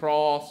comes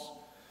across.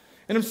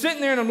 And I'm sitting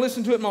there and I'm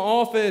listening to it in my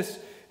office.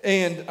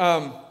 And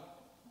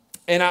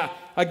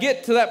I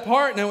get to that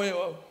part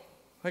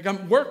and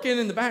I'm working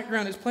in the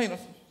background. It's playing. I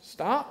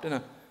stopped and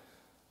I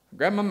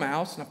grabbed my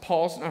mouse and I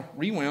paused and I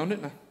rewound it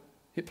and I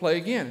hit play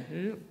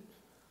again.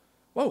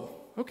 Whoa,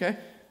 okay.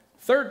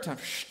 Third time.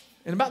 Shh.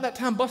 And about that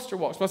time, Buster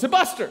walks by. I said,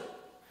 Buster,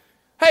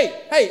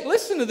 hey,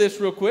 listen to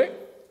this real quick.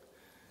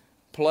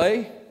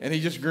 Play. And he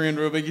just grinned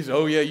real big. He said,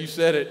 oh, yeah, you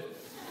said it.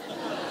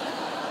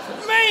 I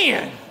said,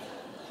 man.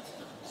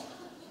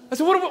 I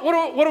said,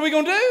 what are we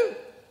going to do?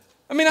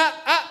 I mean,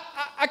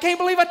 I can't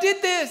believe I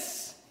did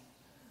this.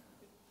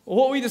 Well,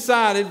 what we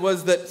decided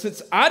was that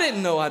since I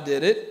didn't know I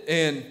did it,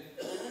 and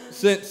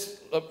since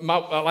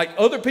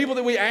other people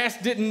that we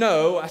asked didn't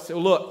know, I said,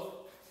 look,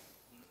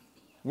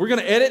 we're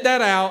going to edit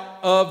that out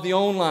of the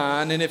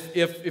online, and if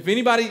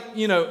anybody,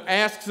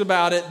 asks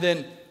about it,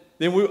 then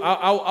then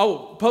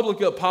I'll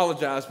publicly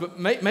apologize. But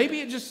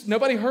maybe it just,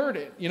 nobody heard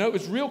it. You know, it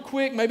was real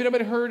quick. Maybe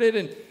nobody heard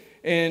it,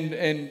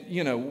 and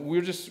you know,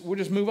 we'll just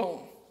move on.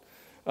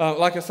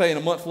 Like I say, in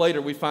a month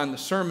later, we find the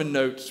sermon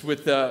notes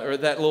with or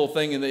that little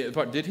thing in the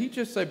part. Did he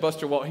just say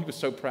Buster walked? He was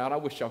so proud. I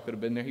wish y'all could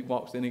have been there. He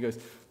walks in, he goes,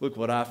 "Look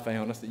what I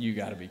found." I said, "You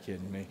got to be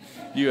kidding me.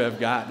 You have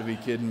got to be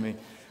kidding me."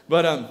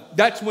 But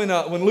that's when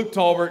Luke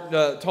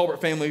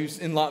Talbert family, who's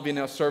in Latvia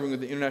now serving with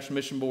the International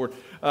Mission Board,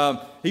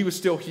 he was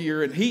still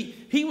here, and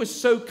he was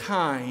so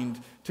kind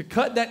to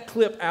cut that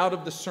clip out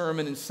of the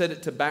sermon and set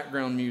it to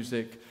background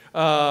music,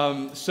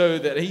 so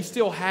that he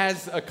still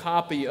has a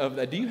copy of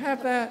that. Do you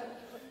have that?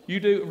 You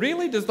do?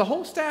 Really? Does the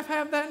whole staff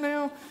have that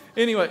now?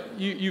 Anyway,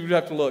 you would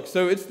have to look.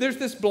 So there's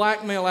this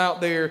blackmail out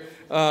there.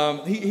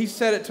 He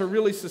set it to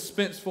really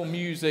suspenseful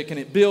music, and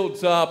it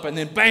builds up, and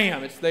then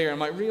bam, it's there. I'm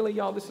like, really,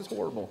 y'all? This is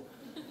horrible.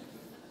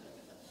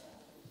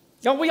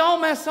 Y'all, we all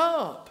mess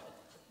up.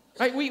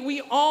 Right?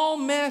 We all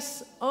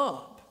mess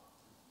up.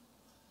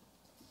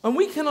 And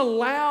we can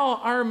allow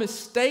our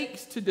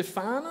mistakes to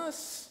define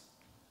us,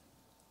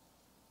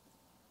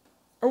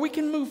 or we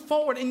can move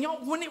forward. And y'all,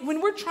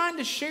 when we're trying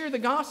to share the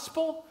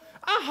gospel,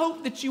 I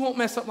hope that you won't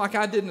mess up like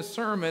I did in a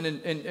sermon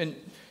and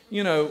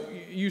you know,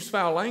 use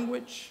foul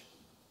language.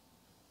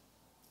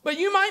 But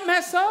you might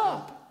mess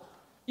up.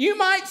 You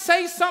might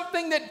say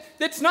something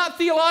that's not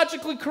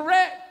theologically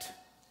correct.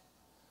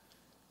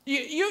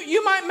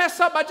 You might mess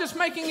up by just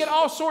making it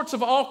all sorts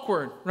of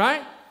awkward,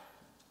 right?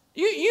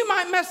 You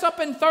might mess up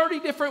in 30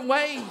 different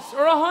ways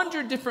or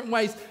 100 different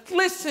ways.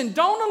 Listen,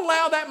 don't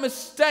allow that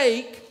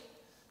mistake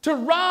to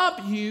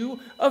rob you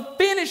of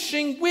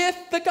finishing with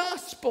the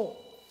gospel.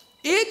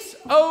 It's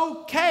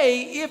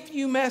okay if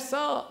you mess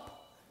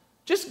up.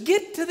 Just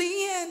get to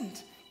the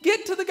end.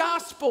 Get to the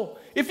gospel.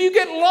 If you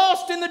get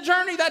lost in the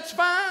journey, that's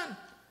fine.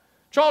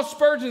 Charles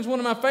Spurgeon is one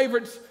of my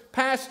favorite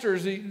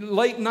pastors,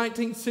 late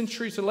 19th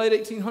century, so late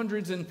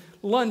 1800s in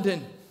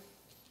London.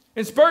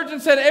 And Spurgeon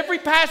said, every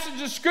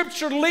passage of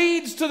Scripture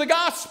leads to the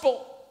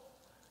gospel.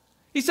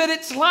 He said,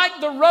 it's like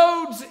the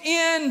roads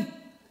in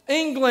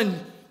England.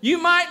 You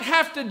might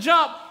have to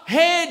jump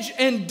hedge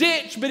and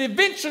ditch, but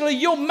eventually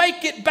you'll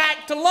make it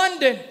back to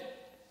London.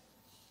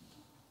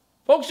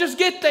 Folks, just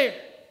get there.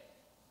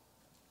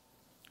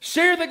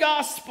 Share the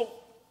gospel.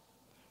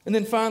 And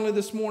then finally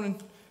this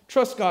morning,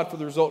 trust God for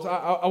the results.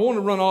 I want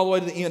to run all the way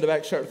to the end of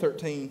Acts chapter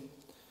 13.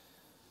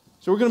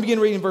 So we're going to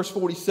begin reading verse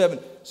 47.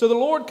 So the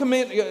Lord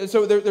commanded,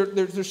 so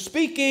they're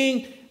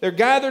speaking, they're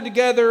gathered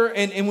together,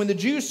 and when the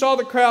Jews saw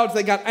the crowds,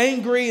 they got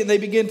angry and they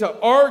began to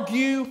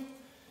argue.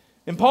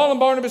 And Paul and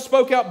Barnabas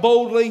spoke out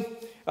boldly,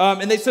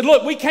 and they said,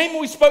 look, we came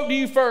and we spoke to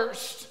you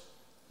first.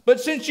 But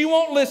since you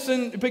won't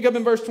listen, pick up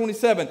in verse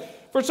 27.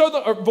 For so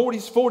the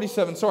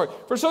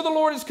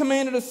Lord has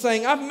commanded us,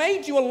 saying, I've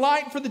made you a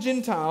light for the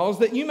Gentiles,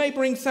 that you may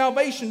bring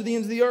salvation to the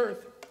ends of the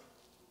earth.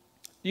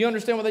 Do you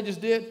understand what they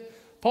just did?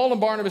 Paul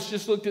and Barnabas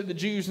just looked at the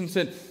Jews and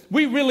said,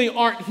 we really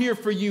aren't here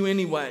for you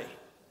anyway.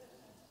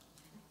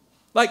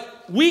 Like,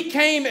 we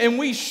came and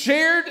we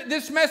shared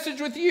this message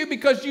with you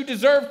because you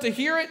deserve to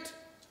hear it.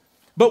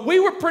 But we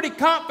were pretty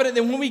confident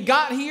that when we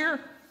got here,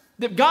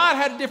 that God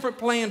had a different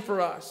plan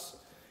for us.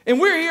 And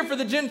we're here for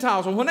the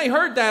Gentiles. And when they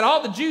heard that,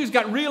 all the Jews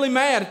got really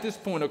mad at this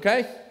point,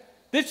 okay?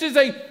 This is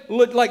a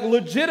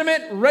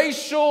legitimate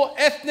racial,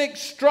 ethnic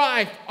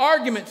strife,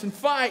 arguments and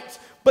fights.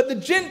 But the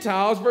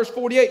Gentiles, verse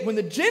 48, when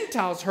the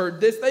Gentiles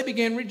heard this, they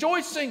began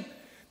rejoicing.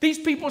 These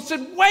people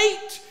said,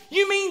 wait,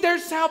 you mean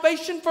there's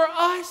salvation for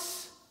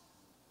us?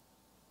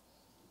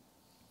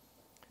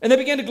 And they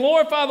began to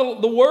glorify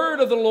the word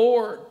of the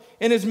Lord.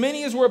 And as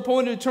many as were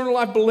appointed to eternal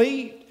life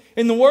believed.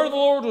 And the word of the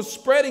Lord was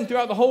spreading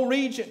throughout the whole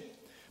region.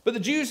 But the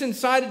Jews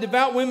incited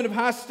devout women of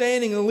high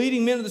standing, and the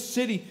leading men of the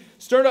city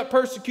stirred up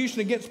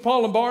persecution against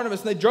Paul and Barnabas,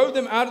 and they drove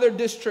them out of their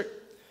district.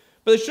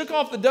 But they shook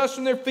off the dust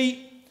from their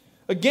feet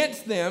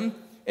against them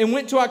and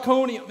went to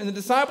Iconium. And the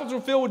disciples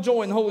were filled with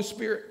joy in the Holy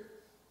Spirit.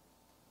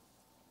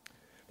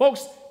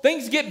 Folks,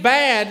 things get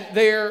bad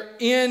there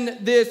in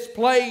this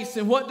place.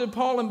 And what did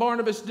Paul and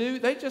Barnabas do?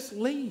 They just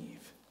leave.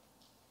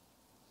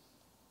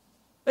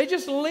 They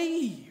just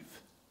leave.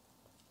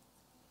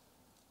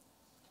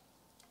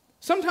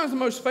 Sometimes the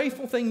most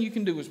faithful thing you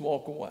can do is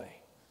walk away.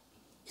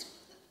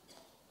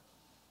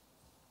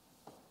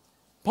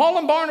 Paul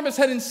and Barnabas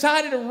had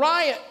incited a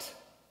riot.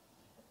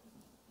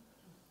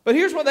 But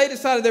here's what they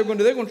decided they were going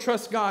to do. They were going to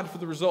trust God for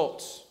the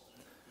results.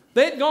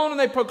 They had gone and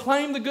they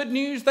proclaimed the good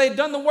news. They had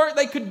done the work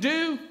they could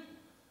do.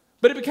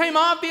 But it became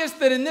obvious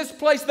that in this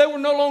place they were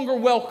no longer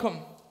welcome.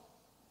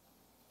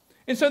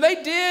 And so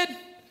they did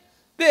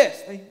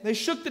this. They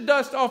shook the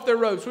dust off their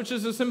robes, which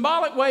is a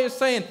symbolic way of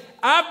saying,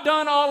 I've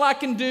done all I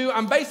can do.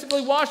 I'm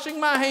basically washing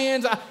my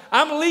hands.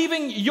 I'm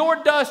leaving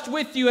your dust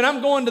with you, and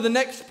I'm going to the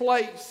next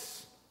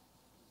place.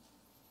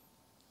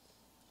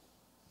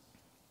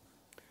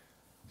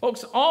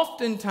 Folks,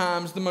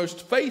 oftentimes the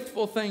most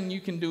faithful thing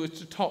you can do is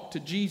to talk to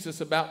Jesus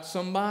about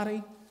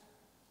somebody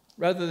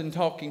rather than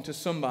talking to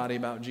somebody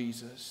about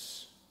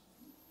Jesus.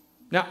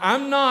 Now,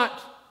 I'm not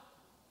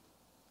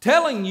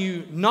telling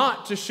you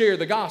not to share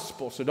the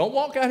gospel. So don't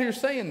walk out here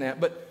saying that.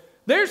 But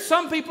there's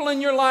some people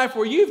in your life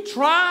where you've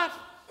tried.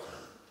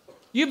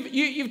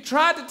 You've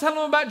tried to tell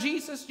them about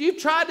Jesus. You've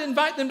tried to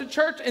invite them to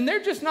church, and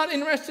they're just not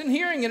interested in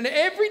hearing it. And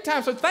every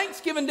time, so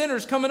Thanksgiving dinner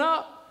is coming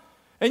up,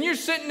 and you're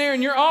sitting there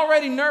and you're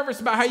already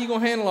nervous about how you're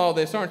going to handle all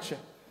this, aren't you?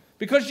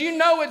 Because you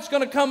know it's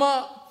going to come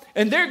up,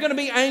 and they're going to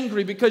be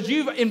angry because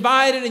you've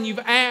invited and you've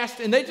asked,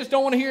 and they just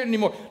don't want to hear it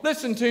anymore.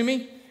 Listen to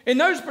me. In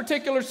those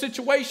particular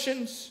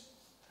situations,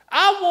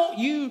 I want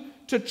you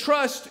to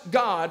trust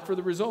God for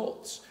the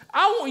results.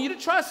 I want you to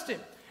trust Him.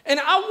 And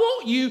I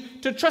want you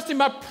to trust Him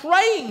by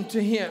praying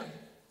to Him.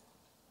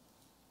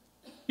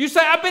 You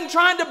say, I've been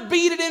trying to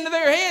beat it into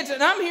their heads.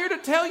 And I'm here to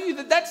tell you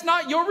that that's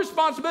not your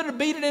responsibility to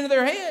beat it into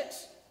their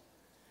heads.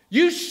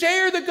 You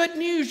share the good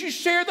news. You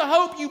share the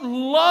hope. You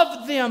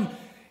love them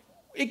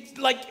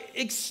like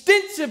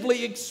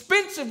extensively,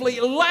 expensively,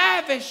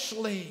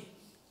 lavishly.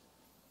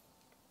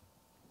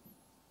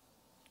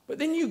 But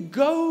then you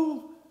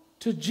go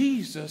to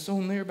Jesus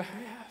on their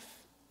behalf.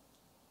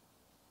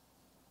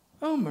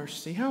 Oh,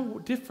 mercy, how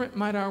different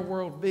might our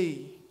world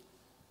be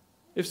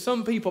if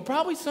some people,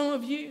 probably some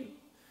of you,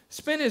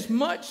 spend as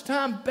much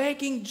time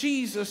begging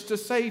Jesus to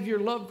save your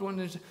loved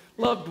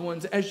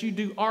ones as you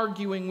do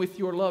arguing with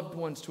your loved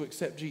ones to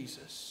accept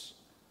Jesus.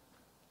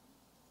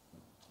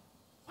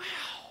 Wow.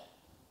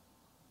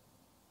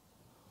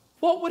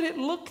 What would it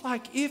look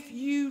like if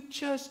you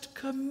just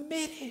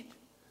committed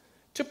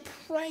to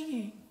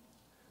praying?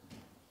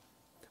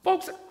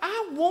 Folks,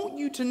 I want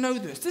you to know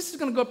this. This is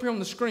going to go up here on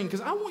the screen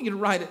because I want you to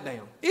write it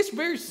down. It's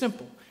very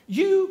simple.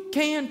 You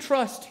can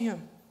trust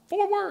Him.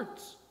 4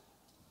 words.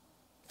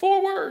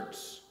 4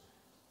 words.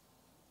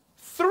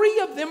 3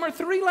 of them are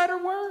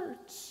 3-letter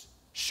words.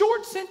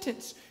 Short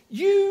sentence.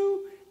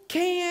 You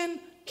can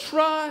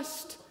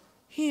trust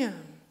Him.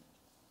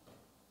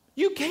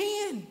 You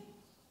can.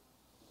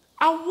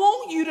 I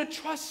want you to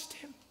trust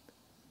Him.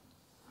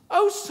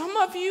 Oh, some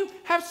of you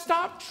have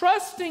stopped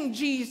trusting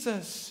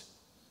Jesus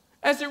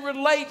as it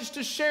relates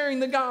to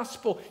sharing the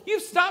gospel.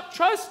 You've stopped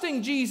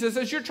trusting Jesus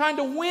as you're trying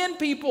to win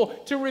people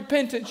to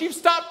repentance. You've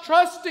stopped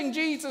trusting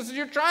Jesus as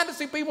you're trying to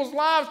see people's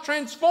lives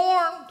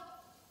transformed.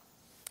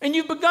 And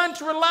you've begun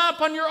to rely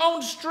upon your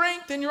own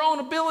strength and your own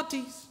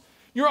abilities,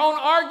 your own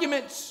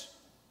arguments.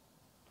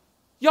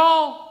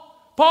 Y'all,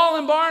 Paul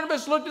and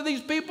Barnabas looked at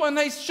these people and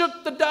they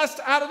shook the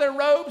dust out of their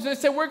robes and they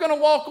said, we're going to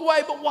walk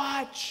away, but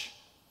watch.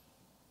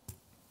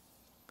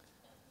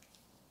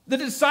 The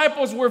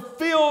disciples were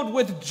filled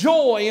with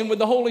joy and with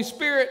the Holy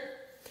Spirit.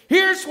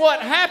 Here's what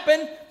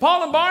happened.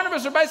 Paul and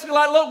Barnabas are basically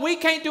like, look, we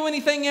can't do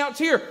anything else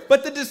here.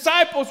 But the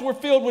disciples were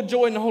filled with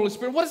joy in the Holy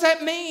Spirit. What does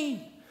that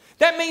mean?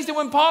 That means that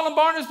when Paul and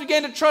Barnabas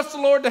began to trust the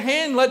Lord to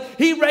handle it,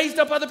 He raised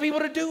up other people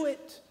to do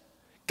it.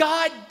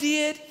 God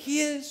did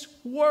His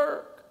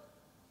work.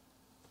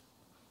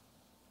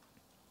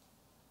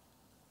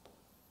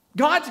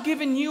 God's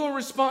given you a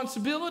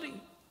responsibility.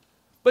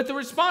 But the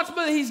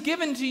responsibility He's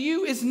given to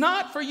you is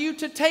not for you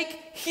to take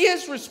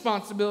His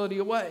responsibility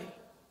away.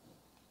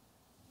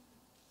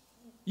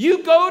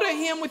 You go to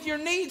Him with your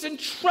needs and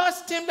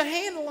trust Him to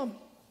handle them.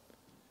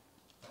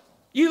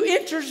 You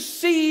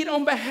intercede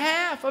on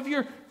behalf of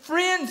your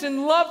friends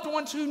and loved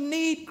ones who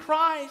need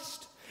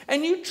Christ.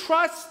 And you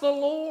trust the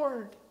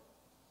Lord.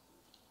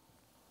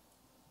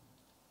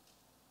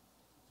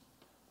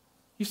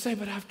 You say,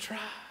 but I've tried.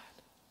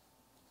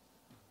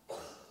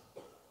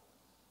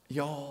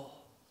 Y'all.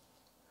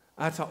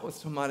 I talked with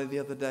somebody the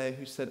other day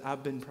who said,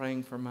 I've been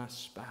praying for my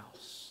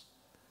spouse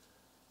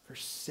for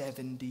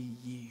 70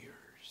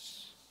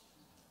 years.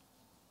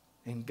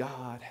 And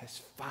God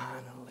has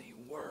finally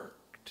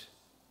worked.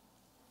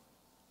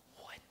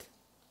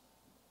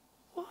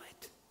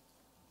 What?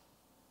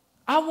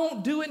 I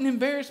won't do it and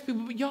embarrass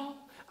people, but y'all,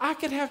 I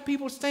could have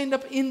people stand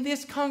up in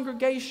this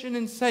congregation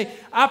and say,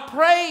 I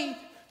prayed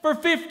for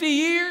 50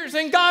 years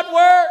and God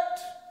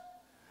worked.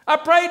 I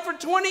prayed for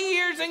 20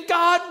 years and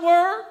God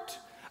worked.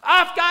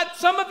 I've got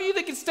some of you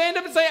that can stand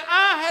up and say,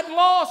 I had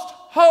lost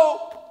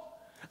hope.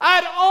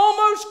 I'd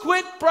almost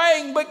quit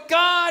praying, but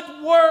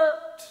God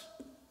worked.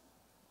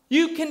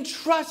 You can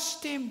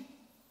trust Him.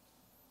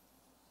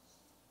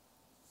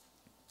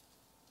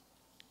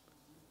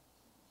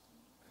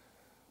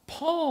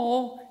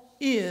 Paul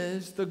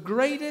is the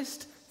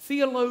greatest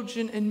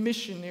theologian and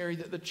missionary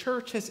that the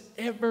church has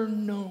ever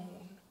known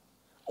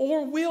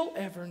or will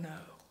ever know.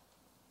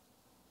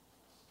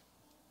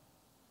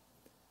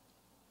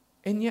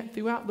 And yet,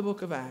 throughout the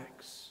book of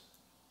Acts,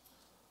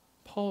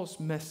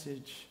 Paul's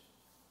message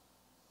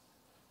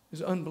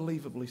is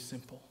unbelievably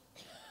simple.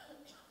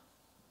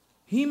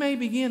 He may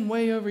begin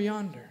way over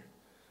yonder,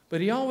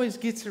 but he always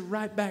gets it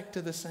right back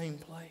to the same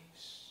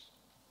place.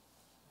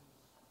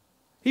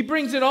 He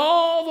brings it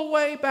all the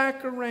way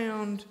back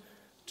around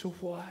to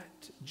what?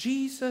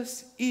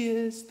 Jesus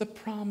is the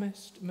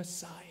promised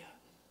Messiah,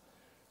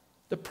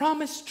 the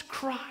promised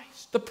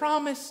Christ, the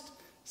promised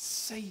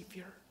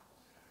Savior.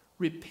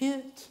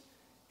 Repent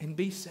and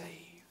be saved.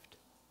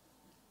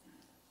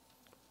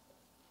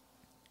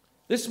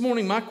 This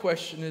morning, my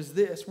question is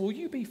this: will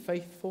you be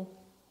faithful?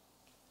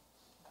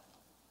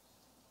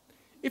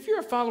 If you're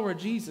a follower of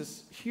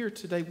Jesus here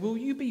today, will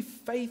you be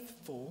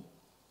faithful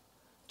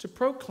to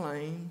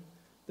proclaim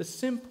the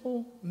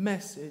simple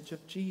message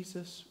of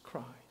Jesus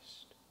Christ?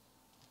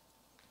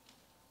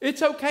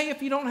 It's okay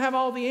if you don't have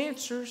all the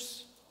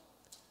answers.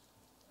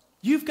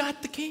 You've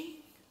got the King.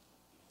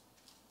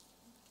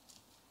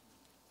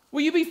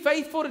 Will you be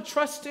faithful to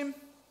trust Him?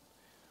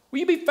 Will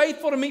you be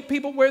faithful to meet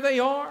people where they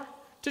are?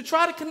 To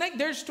try to connect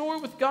their story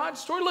with God's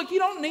story? Look, you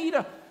don't need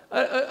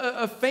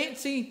a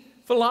fancy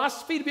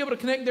philosophy to be able to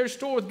connect their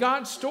story with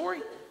God's story.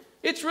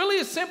 It's really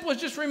as simple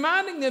as just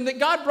reminding them that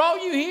God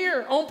brought you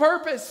here on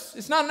purpose.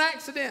 It's not an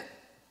accident.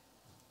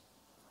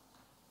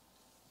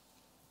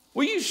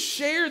 Will you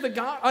share the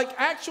gospel,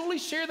 actually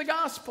share the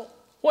gospel?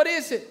 What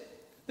is it?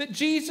 That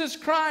Jesus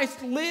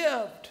Christ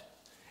lived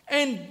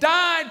and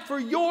died for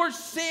your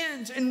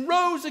sins and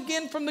rose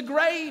again from the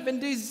grave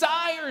and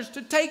desires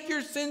to take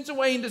your sins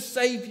away and to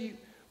save you.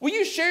 Will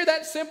you share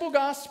that simple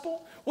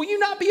gospel? Will you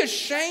not be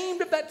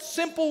ashamed of that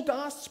simple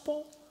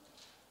gospel?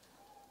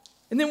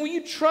 And then will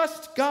you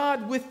trust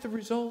God with the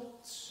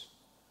results?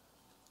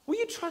 Will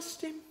you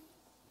trust Him?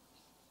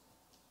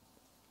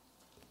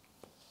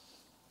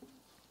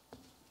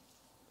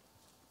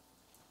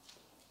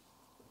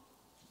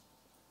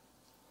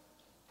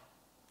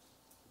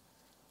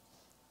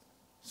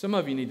 Some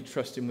of you need to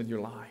trust Him with your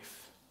life.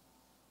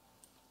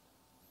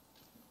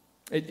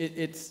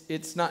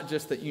 It's not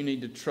just that you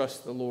need to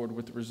trust the Lord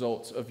with the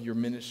results of your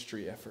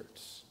ministry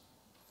efforts.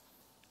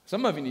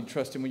 Some of you need to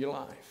trust Him with your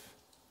life.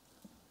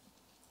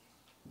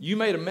 You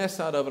made a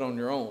mess out of it on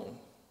your own.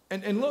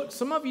 And look,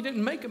 some of you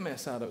didn't make a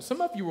mess out of it.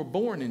 Some of you were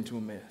born into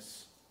a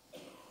mess.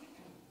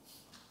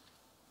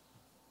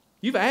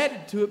 You've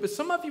added to it, but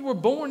some of you were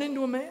born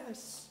into a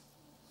mess.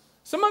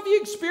 Some of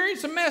you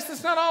experienced a mess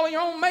that's not all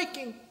your own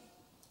making.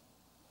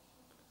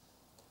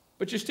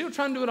 But you're still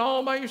trying to do it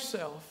all by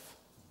yourself.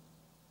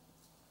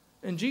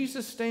 And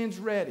Jesus stands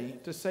ready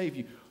to save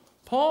you.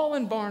 Paul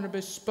and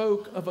Barnabas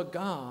spoke of a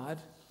God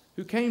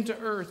who came to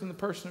earth in the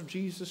person of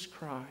Jesus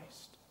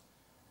Christ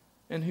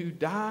and who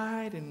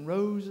died and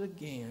rose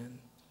again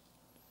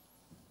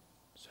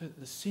so that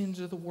the sins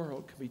of the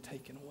world could be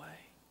taken away.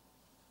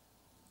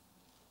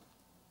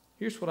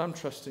 Here's what I'm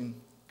trusting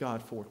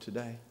God for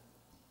today.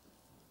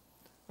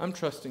 I'm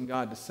trusting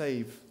God to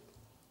save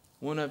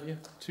one of you,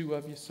 two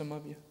of you, some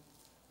of you.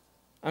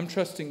 I'm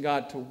trusting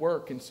God to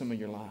work in some of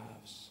your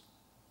lives.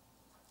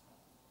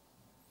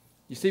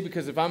 You see,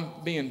 because if I'm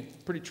being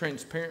pretty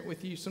transparent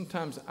with you,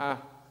 sometimes I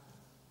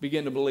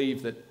begin to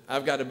believe that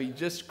I've got to be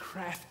just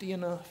crafty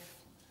enough,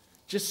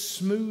 just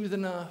smooth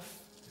enough,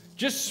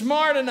 just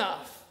smart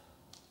enough,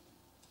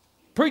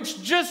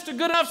 preach just a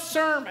good enough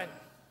sermon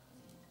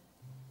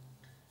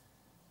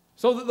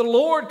so that the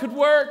Lord could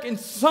work in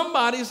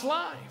somebody's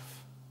life.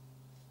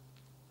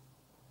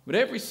 But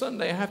every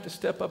Sunday I have to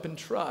step up and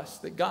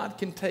trust that God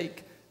can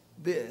take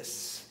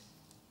this,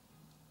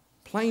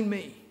 plain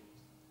me,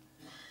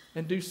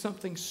 and do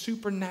something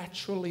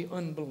supernaturally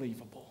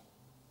unbelievable.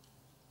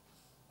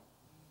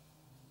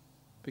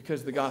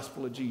 Because the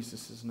gospel of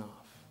Jesus is enough.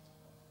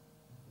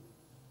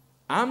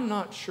 I'm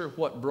not sure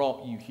what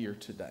brought you here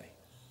today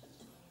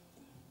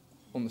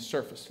on the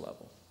surface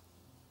level.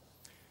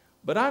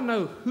 But I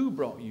know who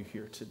brought you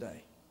here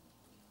today.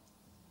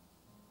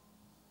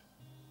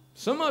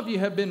 Some of you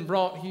have been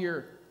brought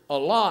here a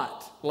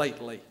lot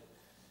lately.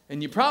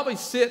 And you probably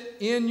sit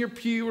in your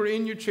pew or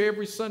in your chair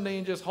every Sunday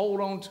and just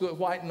hold on to it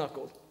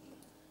white-knuckled.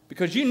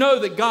 Because you know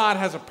that God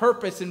has a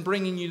purpose in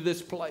bringing you to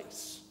this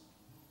place.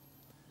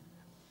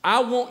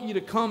 I want you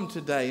to come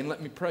today and let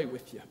me pray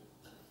with you.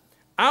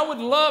 I would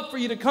love for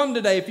you to come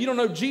today if you don't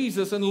know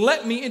Jesus and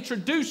let me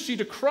introduce you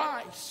to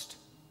Christ.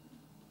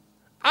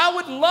 I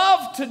would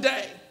love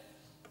today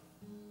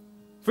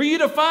for you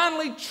to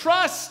finally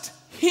trust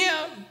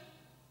Him.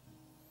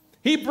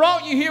 He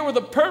brought you here with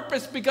a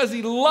purpose because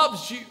He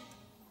loves you.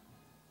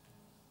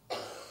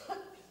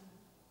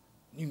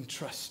 You can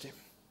trust Him.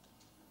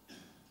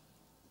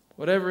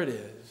 Whatever it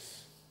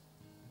is,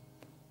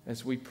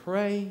 as we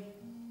pray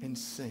and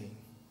sing,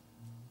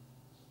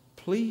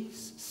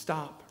 please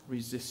stop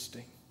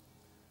resisting.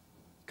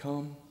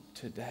 Come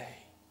today.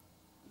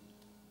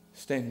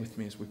 Stand with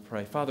me as we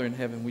pray. Father in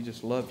heaven, we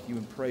just love you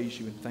and praise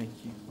you and thank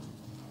you.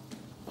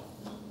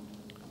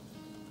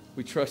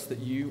 We trust that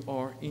you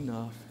are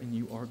enough and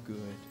you are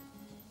good.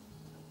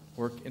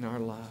 Work in our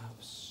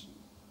lives.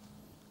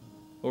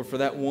 Lord, for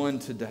that one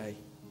today,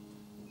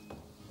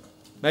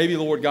 maybe,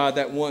 Lord God,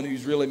 that one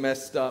who's really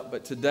messed up,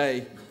 but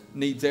today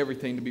needs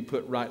everything to be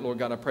put right. Lord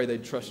God, I pray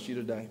they'd trust you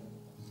today.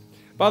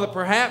 Father,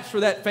 perhaps for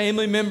that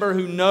family member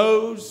who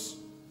knows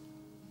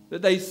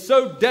that they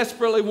so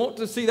desperately want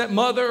to see that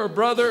mother or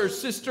brother or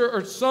sister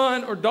or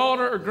son or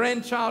daughter or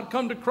grandchild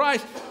come to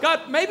Christ,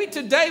 God, maybe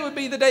today would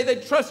be the day they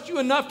trust you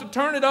enough to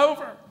turn it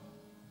over.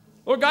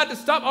 Lord God, to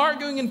stop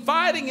arguing and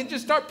fighting and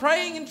just start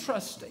praying and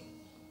trusting.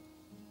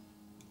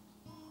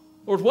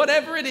 Lord,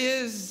 whatever it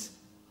is,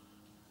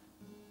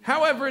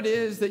 however it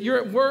is that you're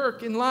at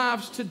work in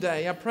lives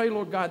today, I pray,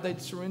 Lord God,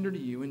 they'd surrender to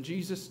you. In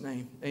Jesus'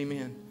 name,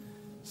 amen.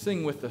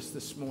 Sing with us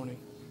this morning.